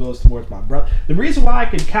information more so goes towards my brother. The reason why I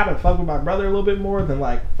can kind of fuck with my brother a little bit more than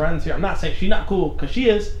like friends here, I'm not saying she's not cool, because she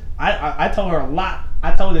is. I tell her a lot.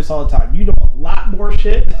 I tell her this all the time. You know a lot more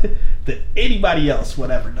shit than anybody else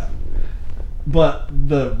would ever know. But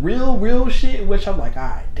the real shit, which I'm like,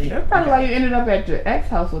 alright, damn. That's probably why you ended up at your ex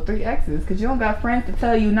house with 3 exes, because you don't got friends to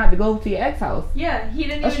tell you not to go to your ex house. Yeah, he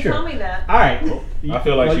didn't That's even true. tell me that. Alright. I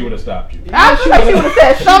feel like she would have stopped you. I feel like she would have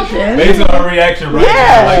said something. Based on her reaction right Yeah,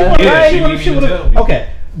 now, like, yeah, right. she didn't She even would've- tell me. Okay,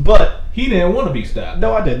 but He didn't want to be stopped.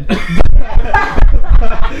 no, I didn't.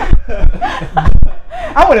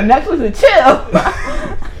 I would have Netflix and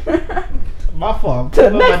chill. My fault.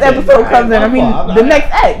 Till the next episode comes in. I mean, the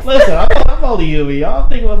next X. Listen, I'm only human. Y'all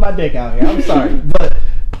thinking about my dick out here. I'm sorry. But,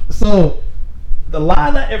 so, a lot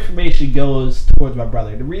of that information goes towards my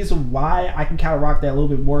brother. The reason why I can kind of rock that a little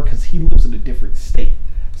bit more because he lives in a different state.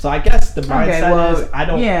 So I guess the mindset is I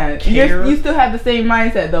don't care. You still have the same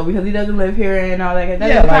mindset though because he doesn't live here and all that. That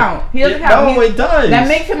Yeah, doesn't like, count. He doesn't count. No, it does. That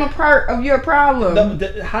makes him a part of your problem.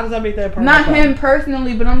 How does that make that a part? Not him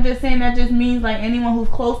personally, but I'm just saying that just means like anyone who's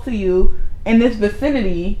close to you in this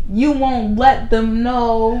vicinity, you won't let them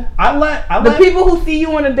know. The people who see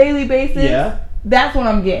you on a daily basis. Yeah. That's what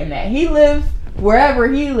I'm getting at. He lives wherever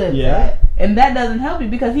he lives at, and that doesn't help you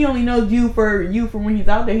because he only knows you for when he's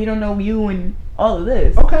out there. He don't know you and all of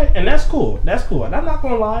this. Okay, and that's cool. That's cool. And I'm not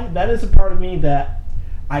gonna lie, that is a part of me that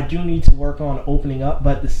I do need to work on opening up.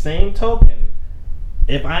 But the same token,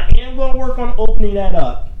 if I am gonna work on opening that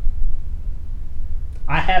up,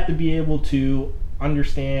 I have to be able to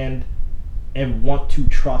understand and want to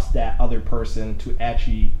trust that other person to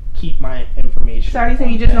actually keep my information. So are you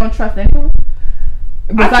saying you just don't trust anyone?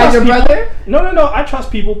 Besides your brother? No. I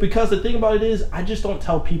trust people because the thing about it is I just don't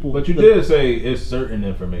tell people. But you did say it's certain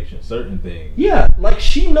information, certain things. Yeah, like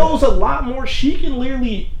she knows a lot more. She can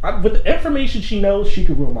literally, with the information she knows, she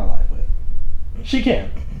could ruin my life with. She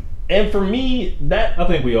can. And for me, that... I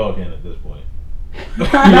think we all can at this point. We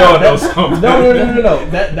all know something. No.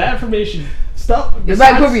 That information... Stuff. It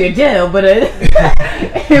might put me in jail, but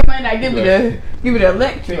it might not give me the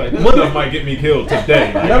electric. Like, this stuff might get me killed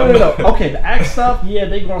today. Like, No. Okay, the act stuff, yeah,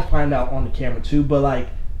 they gonna find out on the camera too. But like,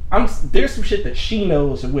 there's some shit that she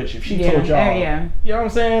knows, which if she told y'all, you know what I'm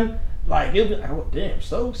saying? Like, it'll be like, oh, damn,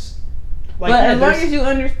 Stokes. Like, but as long as you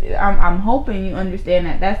understand, I'm hoping you understand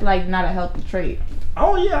that that's like not a healthy trait.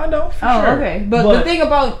 Oh yeah, I know. For sure. Okay. But the thing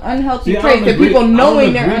about unhealthy See, traits, I don't the people agree- knowing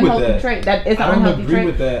I they're don't agree with unhealthy that. trait, that it's an I don't unhealthy agree trait.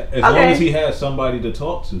 with that as long as he has somebody to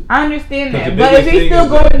talk to. I understand 'Cause that, the but if biggest he's thing still is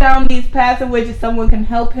going that- down these paths in which someone can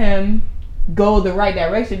help him go the right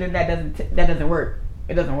direction, then that doesn't work.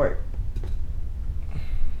 It doesn't work.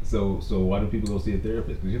 So why do people go see a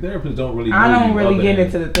therapist? Because your therapist don't really know I don't you really other get than-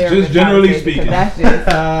 into the therapist. Just generally conversation, speaking. 'cause that's just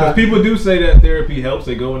Because people do say that therapy helps.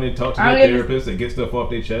 They go in and talk to I their mean, therapist. They get stuff off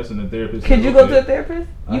their chest, and the therapist. could says, you go "Okay." to a therapist?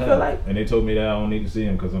 I You have. feel like? And they told me that I don't need to see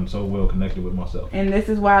him because I'm so well connected with myself. And this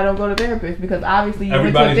is why I don't go to therapist, because obviously you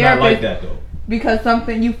Everybody's went to a not therapist like that though.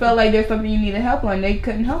 because you felt like there's something you needed help on. They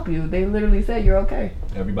couldn't help you. They literally said you're okay.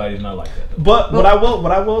 Everybody's not like that though. But what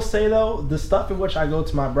I will say though, the stuff in which I go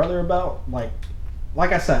to my brother about,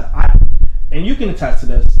 like I said, and you can attest to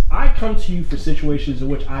this, I come to you for situations in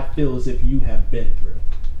which I feel as if you have been through.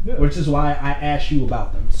 Yeah. Which is why I asked you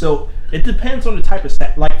about them. So it depends on the type of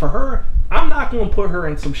set. Like for her, I'm not going to put her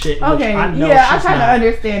in some shit in which I know I she's kind of not.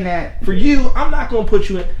 understand that. For you, I'm not going to put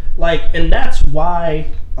you in, and that's why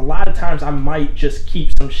a lot of times I might just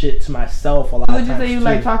keep some shit to myself a lot of times. Would you say you too.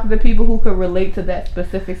 like talking to people who could relate to that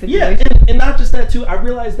specific situation? Yeah, and not just that too. I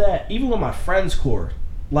realized that even with my friends core,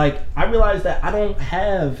 I realized that I don't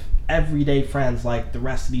have everyday friends like the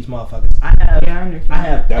rest of these motherfuckers. I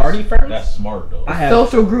have party friends. That's smart though. I have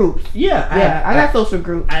social groups. Yeah, I got social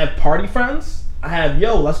groups. I have party friends. I have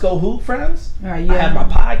let's go hoop friends. Yeah. I have my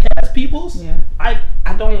podcast peoples. Yeah. I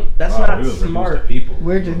don't. That's not we was reduced smart. to people.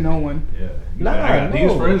 We're just no one. Yeah. Nah, I got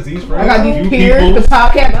these friends. I got these you peers, peoples, the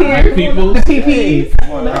podcast peers, peoples. the PPs.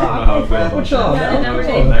 Come on now, I'm friends with y'all.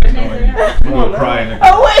 Come on, crying.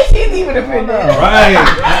 Oh wait, she's even offended. Right.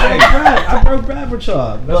 I broke bread with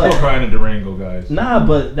y'all. Let's go crying in Durango, guys. Nah,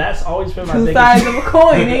 but that's always been my Two biggest. sides of a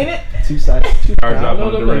coin, ain't it? Two sides. Ours out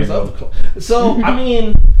on Durango. So I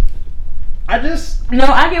mean, No,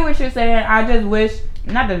 I get what you're saying. I just wish,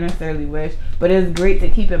 not to necessarily wish, but it's great to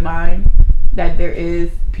keep in mind that there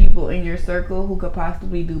is people in your circle who could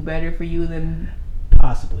possibly do better for you than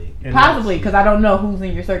possibly, because I don't know who's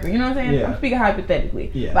in your circle. You know what I'm saying? Yeah. I'm speaking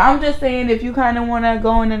hypothetically. Yeah. But I'm just saying, if you kind of want to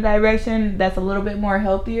go in a direction that's a little bit more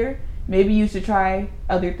healthier, maybe you should try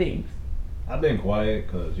other things. I've been quiet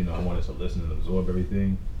because I wanted to listen and absorb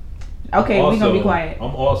everything. Okay, we're gonna be quiet.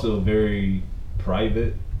 I'm also very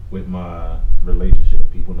private with my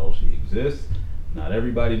relationship. People know she exists. Not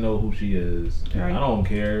everybody know who she is. And Right. I don't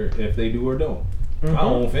care if they do or don't. Mm-hmm. My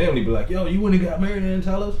own family be like, yo, you wouldn't have got married and didn't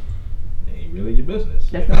tell us? It ain't really your business.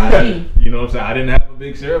 That's what I mean. You know what I'm saying? I didn't have a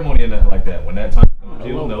big ceremony and nothing like that. When that time comes,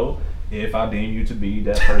 you'll know if I deem you to be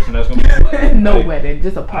that person that's going to be like, No wedding,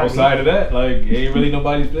 just a party. outside of that, it ain't really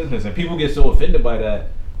nobody's business. And people get so offended by that.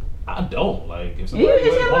 I don't. If somebody, it's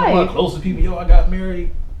your one of my life. closest people, yo, I got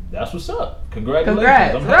married, that's what's up. Congratulations.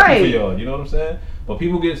 Congrats, I'm happy right. for y'all. You know what I'm saying? But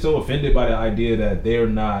people get so offended by the idea that they're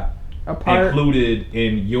not included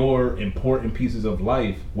in your important pieces of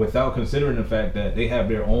life without considering the fact that they have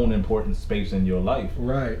their own important space in your life.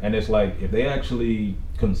 Right. And it's like, if they actually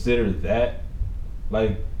consider that,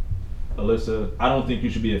 like, Alyssa, I don't think you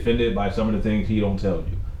should be offended by some of the things he don't tell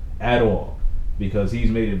you at all, because he's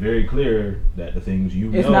made it very clear that the things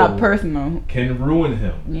it's not personal can ruin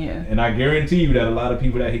him. Yeah. And I guarantee you that a lot of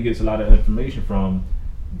people that he gets a lot of information from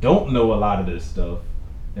don't know a lot of this stuff.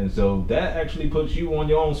 And so that actually puts you on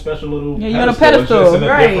your own special little you're on a pedestal,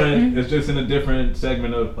 right? It's just in a different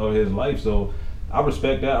segment of his life. So I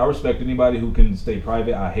respect that. I respect anybody who can stay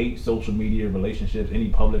private. I hate social media relationships, any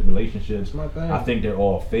public relationships. I think they're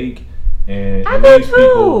all fake. And I do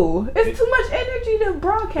too. It's too much energy to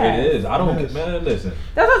broadcast. It is. I don't get, man, listen.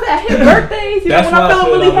 That's what I said. His birthdays, when I'm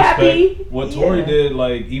feeling really happy. What Tory did,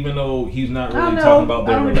 like, even though he's not really know. talking about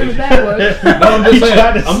their relationship. No, I'm just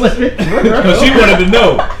saying. Because she wanted to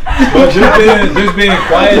know. But just being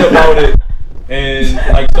quiet about it. And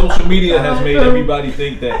like, social media has made everybody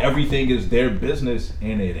think that everything is their business,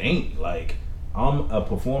 and it ain't. Like, I'm a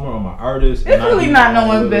performer, I'm an artist. It's really not no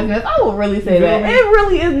one's business. I will really say that. It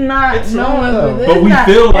really is not no one's business. But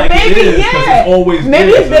we feel like it is, because it's always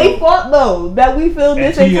maybe it's their fault though that we feel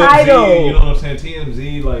this entitled. You know what I'm saying?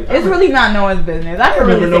 TMZ, like, it's really not no one's business. I can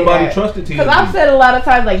remember really say nobody that. trusted TMZ. Because I've said a lot of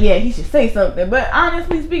times, like, yeah, he should say something. But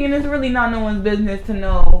honestly speaking, it's really not no one's business to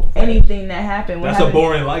know anything that happened. That's a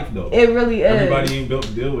boring life though. It really is. Everybody ain't built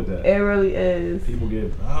to deal with that. It really is. People get,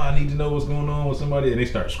 I need to know what's going on with somebody, and they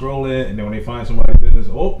start scrolling, and then when they find somebody's business,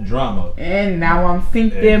 drama. And now I'm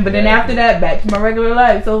synced in, but then after that, back to my regular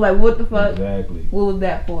life. So like, what the fuck? Exactly. What was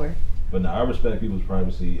that for? But now I respect people's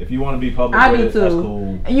privacy. If you want to be public, I with do it, too. that's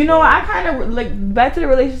cool. And you know, I kind of like back to the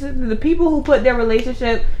relationship. The people who put their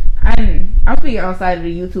relationship, I'm speaking outside of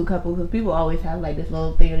the YouTube couple, because people always have like this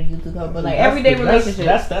little thing of the YouTube couple, but like everyday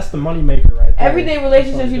relationships. That's the money maker right there. Everyday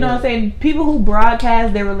relationships, you know what I'm saying? People who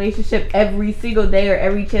broadcast their relationship every single day or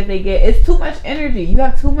every chance they get, it's too much energy. You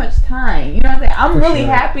have too much time. You know what I'm saying? I'm really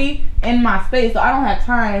happy in my space, so I don't have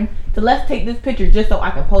time to let's take this picture just so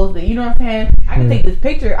I can post it. You know what I'm saying? I can take this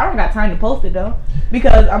picture. I don't got time to post it though,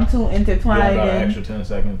 because I'm too intertwined. You don't got an extra 10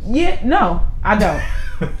 seconds? Yeah, no, I don't.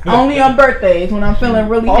 Only on birthdays when I'm feeling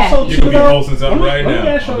really also, happy. You could be posting something right now. Let me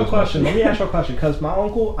ask you a question. Because my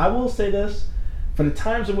uncle, I will say this, for the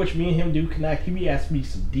times in which me and him do connect, he be asking me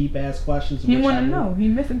some deep ass questions. He want to know. He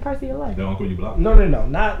missing parts of your life. The uncle you blocked? No,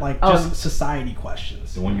 not like just society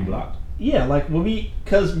questions. The one you blocked? Yeah, like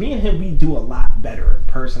because me and him, we do a lot better in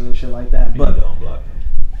person and shit like that. But don't block him.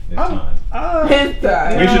 It's time. It's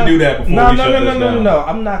time. We should do that before we shut this down. No.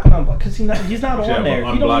 I'm not gonna unblock because he's not on there.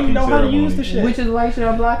 He don't even know how to use the shit. Which is why you should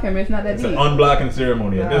unblock him. It's not that It's deep. an unblocking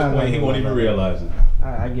ceremony. At this point, he won't even realize it.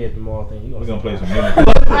 I get the moral thing. We're gonna play some music.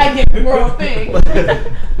 I get the world thing.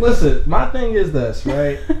 Listen, my thing is this,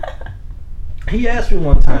 right? He asked me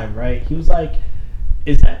one time, right? He was like,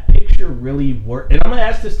 is that picture really worth? And I'm gonna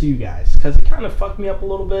ask this to you guys because it kind of fucked me up a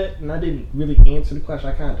little bit, and I didn't really answer the question.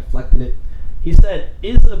 I kind of deflected it. He said,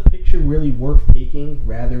 is a picture really worth taking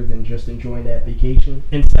rather than just enjoying that vacation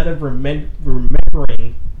instead of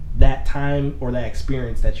remembering that time or that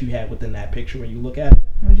experience that you had within that picture when you look at it?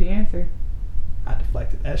 What'd you answer? I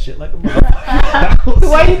deflected that shit like a motherfucker.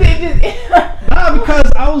 Why do you think just... Nah,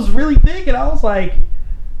 because I was really thinking, I was like,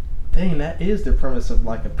 dang, that is the premise of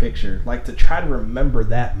like a picture. Like to try to remember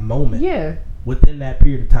that moment. Yeah. Within that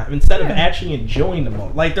period of time. Instead of actually enjoying the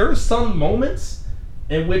moment. Like there are some moments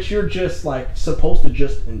in which you're just like supposed to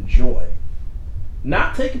just enjoy.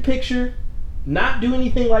 Not take a picture, not do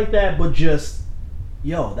anything like that, but just,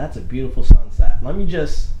 yo, that's a beautiful sunset. Let me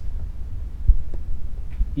just,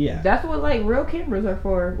 yeah. That's what like real cameras are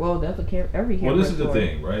for. Well, that's what every camera. Well, this is the for.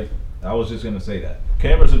 thing, right? I was just gonna say that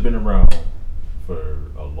cameras have been around for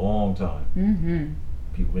a long time. Mm-hmm.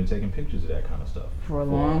 People been taking pictures of that kind of stuff for a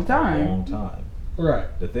long time. A long time.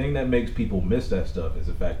 Right. The thing that makes people miss that stuff is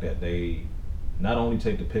the fact that they not only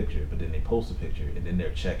take the picture, but then they post the picture, and then they're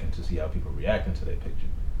checking to see how people reacting to that picture.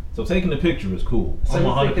 So taking the picture is cool. So I'm you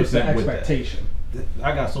 100% think it's the with expectation. that.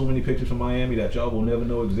 I got so many pictures from Miami that y'all will never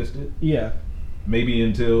know existed. Yeah. Maybe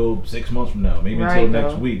until 6 months from now. Maybe right, until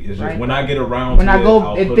next week. It's just when I get around when to I it, go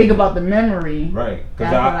I'll and put think it about the memory. Right.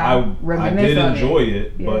 Because I did enjoy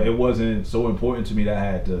it, yeah. but it wasn't so important to me that I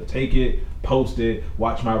had to take it, post it,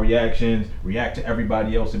 watch my reactions, react to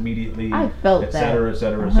everybody else immediately, I felt et cetera, that. et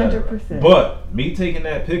cetera, et cetera. 100%. But me taking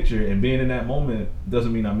that picture and being in that moment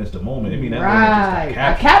doesn't mean I missed a moment. It means that moment right. just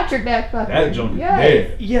got I captured that fucker. That junk is yes.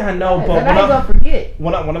 there. Yeah, I know, yes. but I ain't gonna forget.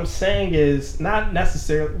 What I'm saying is not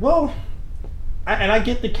necessarily, well, I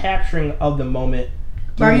get the capturing of the moment.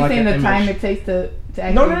 But are you like saying the image. time it takes to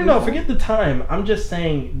actually No, forget the time. I'm just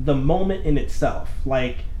saying the moment in itself.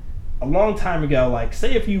 Like, a long time ago, like,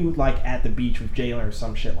 say if you, like, at the beach with Jalen or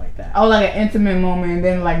some shit like that. Oh, like an intimate moment, and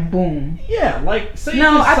then like boom. Yeah, like, say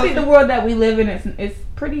No, it's I think the something- world that we live in is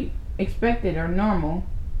pretty expected or normal.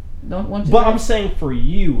 Don't you? But think? I'm saying for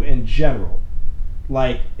you in general,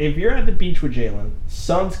 like, if you're at the beach with Jalen,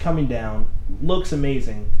 sun's coming down, looks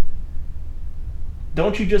amazing,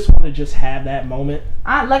 don't you just want to just have that moment?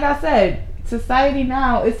 Like I said, society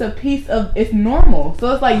now, it's it's normal.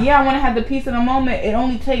 So it's like, yeah, I want to have the piece of the moment. It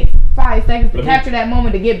only takes 5 seconds to capture that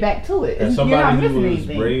moment to get back to it. As You're not somebody missing who was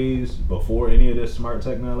anything. raised before any of this smart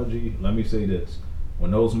technology, let me say this.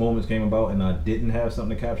 When those moments came about and I didn't have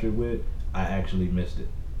something to capture it with, I actually missed it.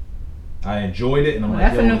 I enjoyed it, and I'm Well,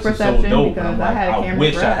 like, that's a yo, new this is so perception dope. And because I'm I like, had a I camera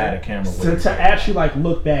wish I forever. had a camera with So it. to actually, like,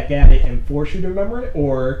 look back at it and force you to remember it,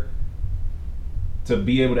 or To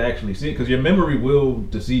be able to actually see it, because your memory will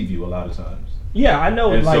deceive you a lot of times. yeah, I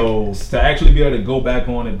know, And like, so to actually be able to go back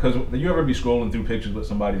on it, because you ever be scrolling through pictures with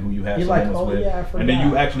somebody who you had You're some like, moments oh, with, yeah, I and then you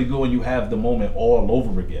forgot. actually go and you have the moment all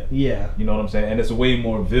over again. yeah, You know what I'm saying? And it's way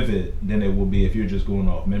more vivid than it will be if you're just going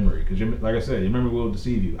off memory. Because, like I said, your memory will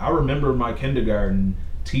deceive you. I remember my kindergarten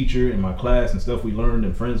teacher and my class and stuff we learned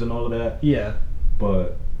and friends and all of that. yeah,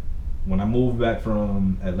 But when I moved back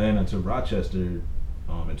from Atlanta to Rochester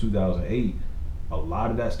in 2008, a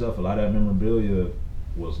lot of that stuff, a lot of that memorabilia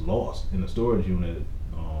was lost in the storage unit.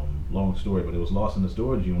 Long story, but it was lost in the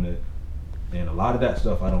storage unit. And a lot of that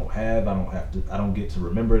stuff I don't have. I don't get to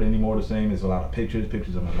remember it anymore the same. There's a lot of pictures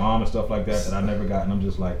of my mom and stuff like that I never got. And I'm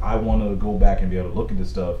just like, I want to go back and be able to look at this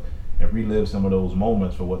stuff and relive some of those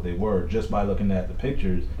moments for what they were just by looking at the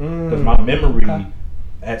pictures. Because my memory,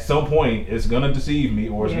 at some point, is going to deceive me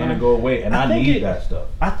or it's going to go away. And I think need that stuff.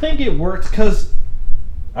 I think it works because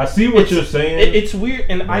I see what you're saying. it's weird,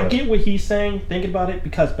 and I But- get what he's saying. Think about it,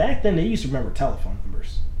 because back then they used to remember telephone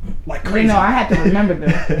numbers like crazy. You know, I had to remember them.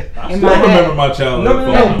 I in still my head. remember my childhood.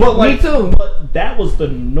 No, phone but like, Me too. But that was the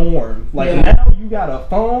norm. Like, Yeah. now you got a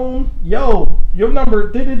phone. Yo, your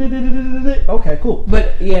number. Okay, cool.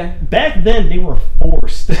 But yeah, Back then they were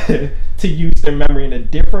forced to use their memory in a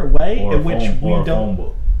different way, or in a which phone, we or a don't. phone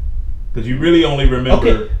book. Because you really only remember.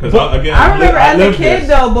 Okay, Because but again, I remember as a lived kid this.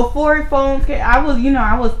 though, before phones came, I'm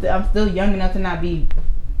still young enough to not be,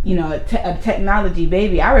 a technology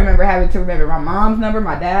baby. I remember having to remember my mom's number,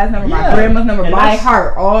 my dad's number, my Yeah, grandma's number and by that's-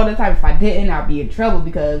 heart all the time. If I didn't, I'd be in trouble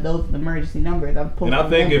because those are the emergency numbers. I'm supposed And I to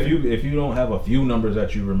think remember. if you don't have a few numbers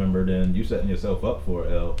that you remember, then you setting yourself up for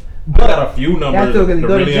it, L. But- I got a few numbers, That's still the gonna go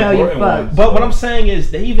to really jail, you important fuck. ones. But what I'm saying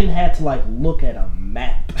is, they even had to like look at a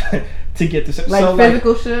map to get this. like so,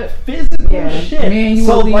 physical shit. physical Yeah, shit. manually.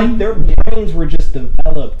 So like their brains were just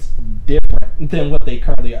developed different than what they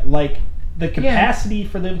currently are. Like the capacity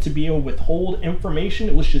for them to be able to withhold information,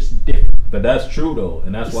 it was just different. But that's true though,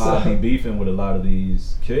 and that's why I be beefing with a lot of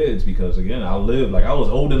these kids because again, I was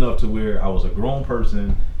old enough to where I was a grown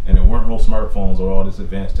person and there weren't no smartphones or all this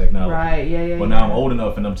advanced technology. Right, yeah. But now I'm old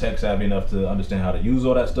enough and I'm tech savvy enough to understand how to use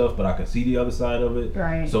all that stuff, but I can see the other side of it.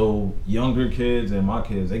 Right. So younger kids and my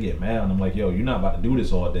kids, they get mad and I'm like, yo, you're not about to do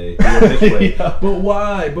this all day. Do it this way. Yeah. But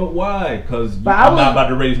why? Because But I'm I not was- about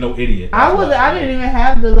to raise no idiot. I That's why. didn't even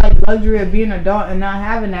have the luxury of being an adult and not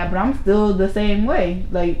having that, but I'm still the same way.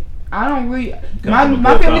 Like I don't really. My from a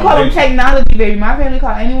my good family call them foundation. technology baby. My family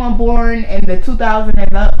call anyone born in the 2000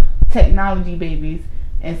 and up technology babies,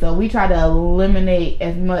 and so we try to eliminate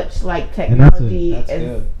as much like technology That's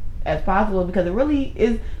good. as possible because it really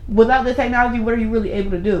is. Without the technology, what are you really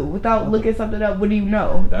able to do? Without looking something up, what do you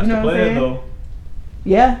know? That's you know the what I'm plan saying? though.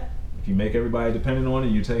 Yeah. If you make everybody dependent on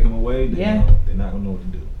it, you take them away, then Yeah. you know, they're not gonna know what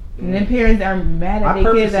to do. And then parents are mad at I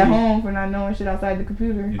their kids at purposely- home for not knowing shit outside the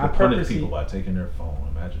computer. You I can punish purposely- people by taking their phone.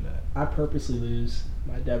 Imagine that. I purposely lose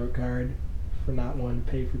my debit card for not wanting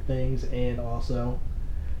to pay for things, and also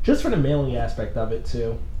just for the mailing aspect of it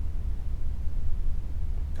too.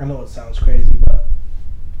 I know it sounds crazy, but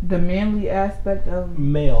The manly aspect of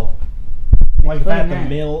mail. Like if I have to Explain that.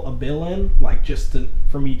 mail a bill in, like just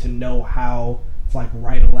for me to know how to like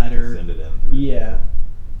write a letter. Send it in. through the Yeah. mail.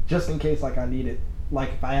 Just in case like I need it. Like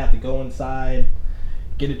if I have to go inside,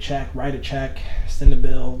 get a check, write a check, send a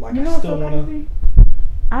bill, like You know I what's still so wanna crazy?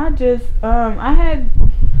 I just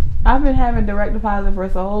I've been having direct deposit for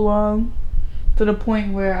so long to the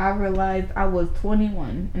point where I realized I was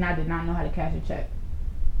 21 and I did not know how to cash a check.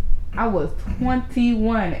 I was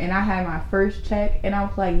 21 and I had my first check and I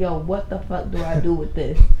was like, yo, what the fuck do I do with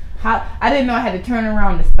this? How I didn't know I had to turn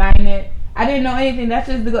around to sign it. I didn't know anything. That's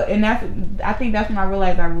just the go, and I think that's when I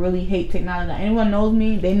realized I really hate technology. Anyone knows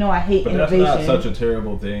me, they know I hate But that's innovation. not such a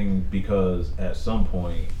terrible thing because at some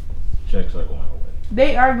point, checks are going away.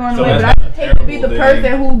 They are going So away, but that's I not just hate to be the terrible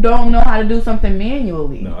person who don't know how to do something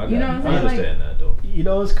manually. No, I you know what I'm saying? understand that though. Yeah, You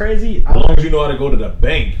know what's crazy? As long as you know how to go to the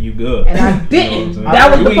bank, you good. And I didn't. You know what I'm saying? That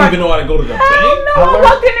was you the didn't part. even know how to go to the Hell bank. no! I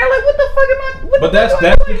walked in there like, what the fuck am I? What But the fuck that's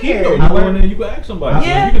am I the key doing though. here? You go in there, you can ask somebody.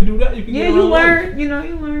 Yeah. So you can do that. You can Yeah, get you around life. learn. You know,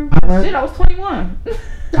 you learn. I learned- Shit, I was 21.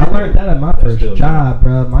 I learned that at my That's first still job,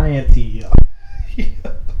 bro. My auntie,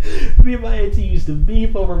 me and my auntie used to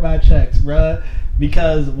beef over my checks, bro.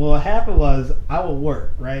 Because what happened was I would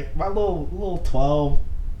work, right? My little 12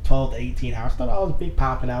 to 18 hours. Thought I was big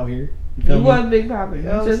popping out here. You feel You me? was big popping. You know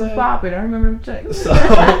what You I'm just saying? popping. I remember them checks.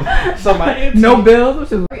 So my auntie, no bills.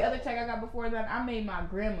 Which is every other check I got before that, I made my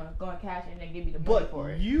grandma go and cash it and then give me the money but for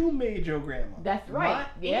it. you made your grandma. That's right. My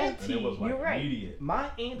Yeah. auntie, And it was like You're right. immediate. my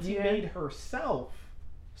auntie Yeah. made herself.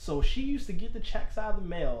 So she used to get the checks out of the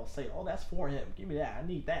mail, say, "Oh, that's for him. Give me that. I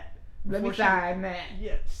need that." Let me Before she- sign that.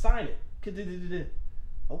 Yeah, sign it.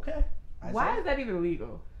 Okay. Why is that even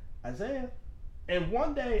legal? Isaiah? And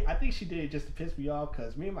one day, I think she did it just to piss me off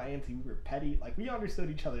because me and my auntie, we were petty. Like, we understood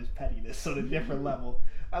each other's pettiness on a different level.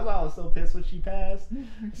 That's why I was so pissed when she passed.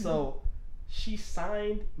 So, she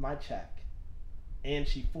signed my check. And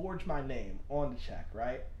she forged my name on the check,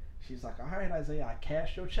 right? She's like, all right, Isaiah, I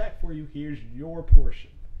cashed your check for you. Here's your portion.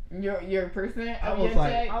 Your percent I of was your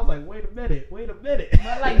like, check? wait a minute.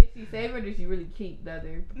 But like, did she save it or did she really keep the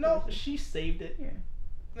other? No, portion? she saved it. Yeah.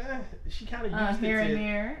 She kind of used Here it and to...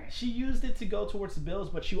 there. She used it to go towards the bills,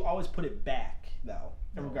 but she would always put it back, though,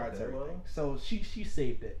 in Oh, regards to okay, well. everything. So she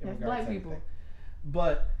saved it in That's regards black to people. everything.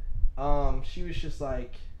 But she was just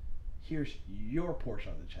like, here's your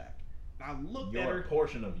portion of the check. And I looked at Your her,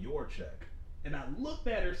 portion of your check. and I looked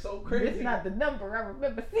at her so crazy. It's not the number I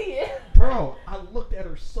remember seeing. Bro, I looked at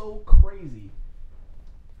her so crazy.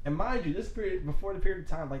 And mind you, this period, before the period of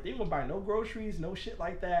time, like, they wouldn't buy no groceries, no shit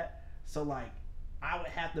like that. So, like, I would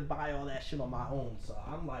have to buy all that shit on my own. So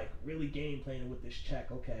I'm like really game planning with this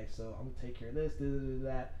check. Okay, so I'm gonna take care of this,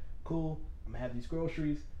 that. Cool. I'm gonna have these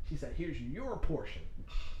groceries. She said, "Here's your portion."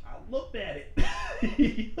 I looked at it.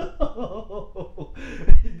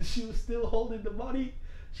 She was still holding the money.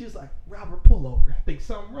 She was like, "Robert, pull over. I think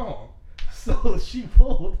something wrong." So she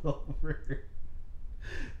pulled over.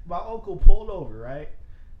 My uncle pulled over, right?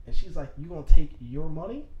 And she's like, "You gonna take your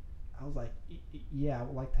money?" I was like, "Yeah, I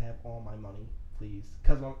would like to have all my money, please."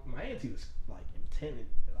 Because my auntie was like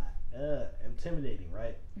intimidating,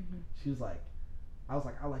 right? Mm-hmm. She was like, I was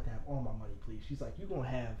like, "I'd like to have all my money, please." She's like, "You gonna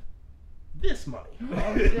have this money."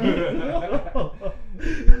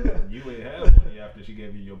 You ain't have money after she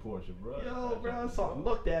gave you your portion, bro. Yo, bro. So I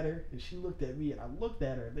looked at her, and she looked at me, and I looked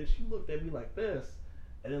at her, and then she looked at me like this,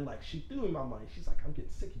 and then like she threw me my money. She's like, "I'm getting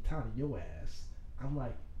sick and tired of your ass." I'm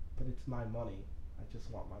like, "But it's my money. I just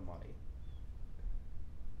want my money."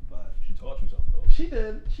 But She taught you something though.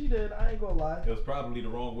 she did. I ain't gonna lie. It was probably the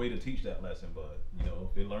wrong way to teach that lesson, but you know,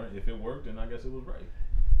 if it worked, then I guess it was right.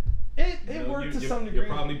 It You know, worked to you're, some degree. You're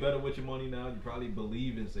probably better with your money now. You probably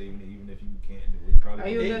believe in saving it, even if you can't do it. You probably Are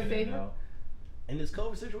you a believe good in it saver? now. In this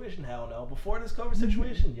COVID situation, hell no. Before this COVID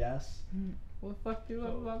situation, yes. What fucked you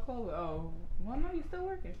up So- about COVID? Oh, well, no, you still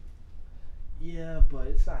working. Yeah, but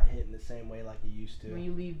it's not hitting the same way like it used to. When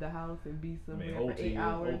you leave the house and be I somewhere mean, for 8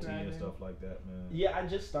 hours. OT and driving. stuff like that, man. Yeah, I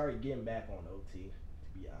just started getting back on OT,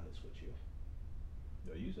 to be honest with you.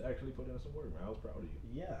 Yo, you actually put in some work, man. I was proud of you.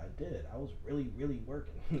 Yeah, I did. I was really, really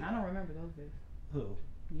working. I don't remember those days. Who?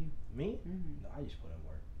 You. Me? Mm-hmm. No, I used to put in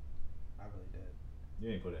work. I really did.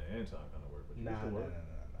 You ain't put in Anton kind of work, but you Nah, used to work.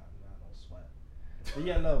 no sweat. But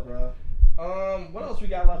yeah, no, bro. What else we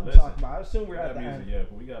got left to talk about? I assume we're at that the music, end. yeah,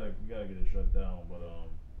 but we gotta get it shut down. But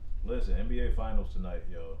listen, NBA Finals tonight,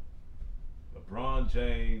 yo. LeBron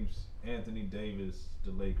James, Anthony Davis,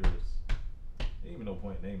 the Lakers. Ain't even no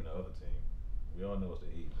point naming the other team. We all know it's the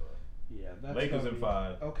Heat, bro. Yeah, that's Lakers gonna in be-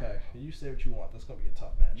 5. Okay, you say what you want. That's gonna be a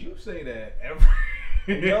tough match. You say that every.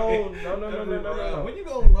 No. When you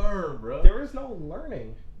gonna learn, bro? There is no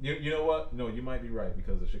learning. You know what? No, you might be right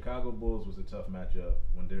because the Chicago Bulls was a tough matchup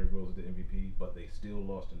when Derrick Rose was the MVP, but they still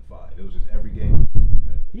lost in 5. It was just every game was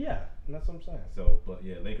competitive. Yeah, and that's what I'm saying. So, but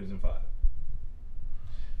yeah, Lakers in 5.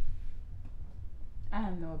 I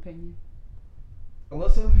have no opinion.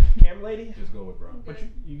 Alyssa, camera lady, Just go with Bron. what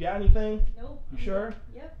you got anything? Nope. You sure?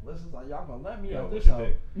 Yep. Alyssa's like, y'all gonna let me Yo, out what's this your hoe.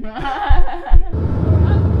 pick?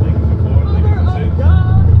 Lakers in 4, Lakers in 6.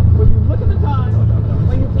 When you look at the time,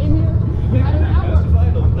 when you came here, you had an hour. That's the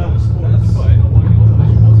finals. I'm done with sports. That's the fight. Nobody else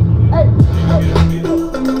unless you want somebody else.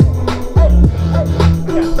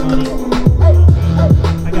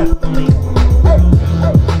 I got money.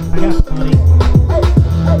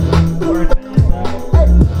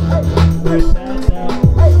 Where it's at,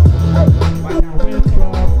 I got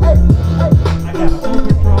withdraw. I got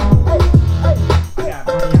overdraw. I got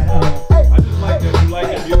money. I just like that you like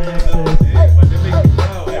it. You like that. Like they make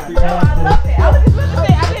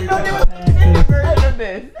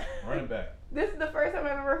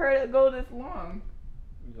never heard it go this long.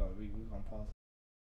 We gonna pause.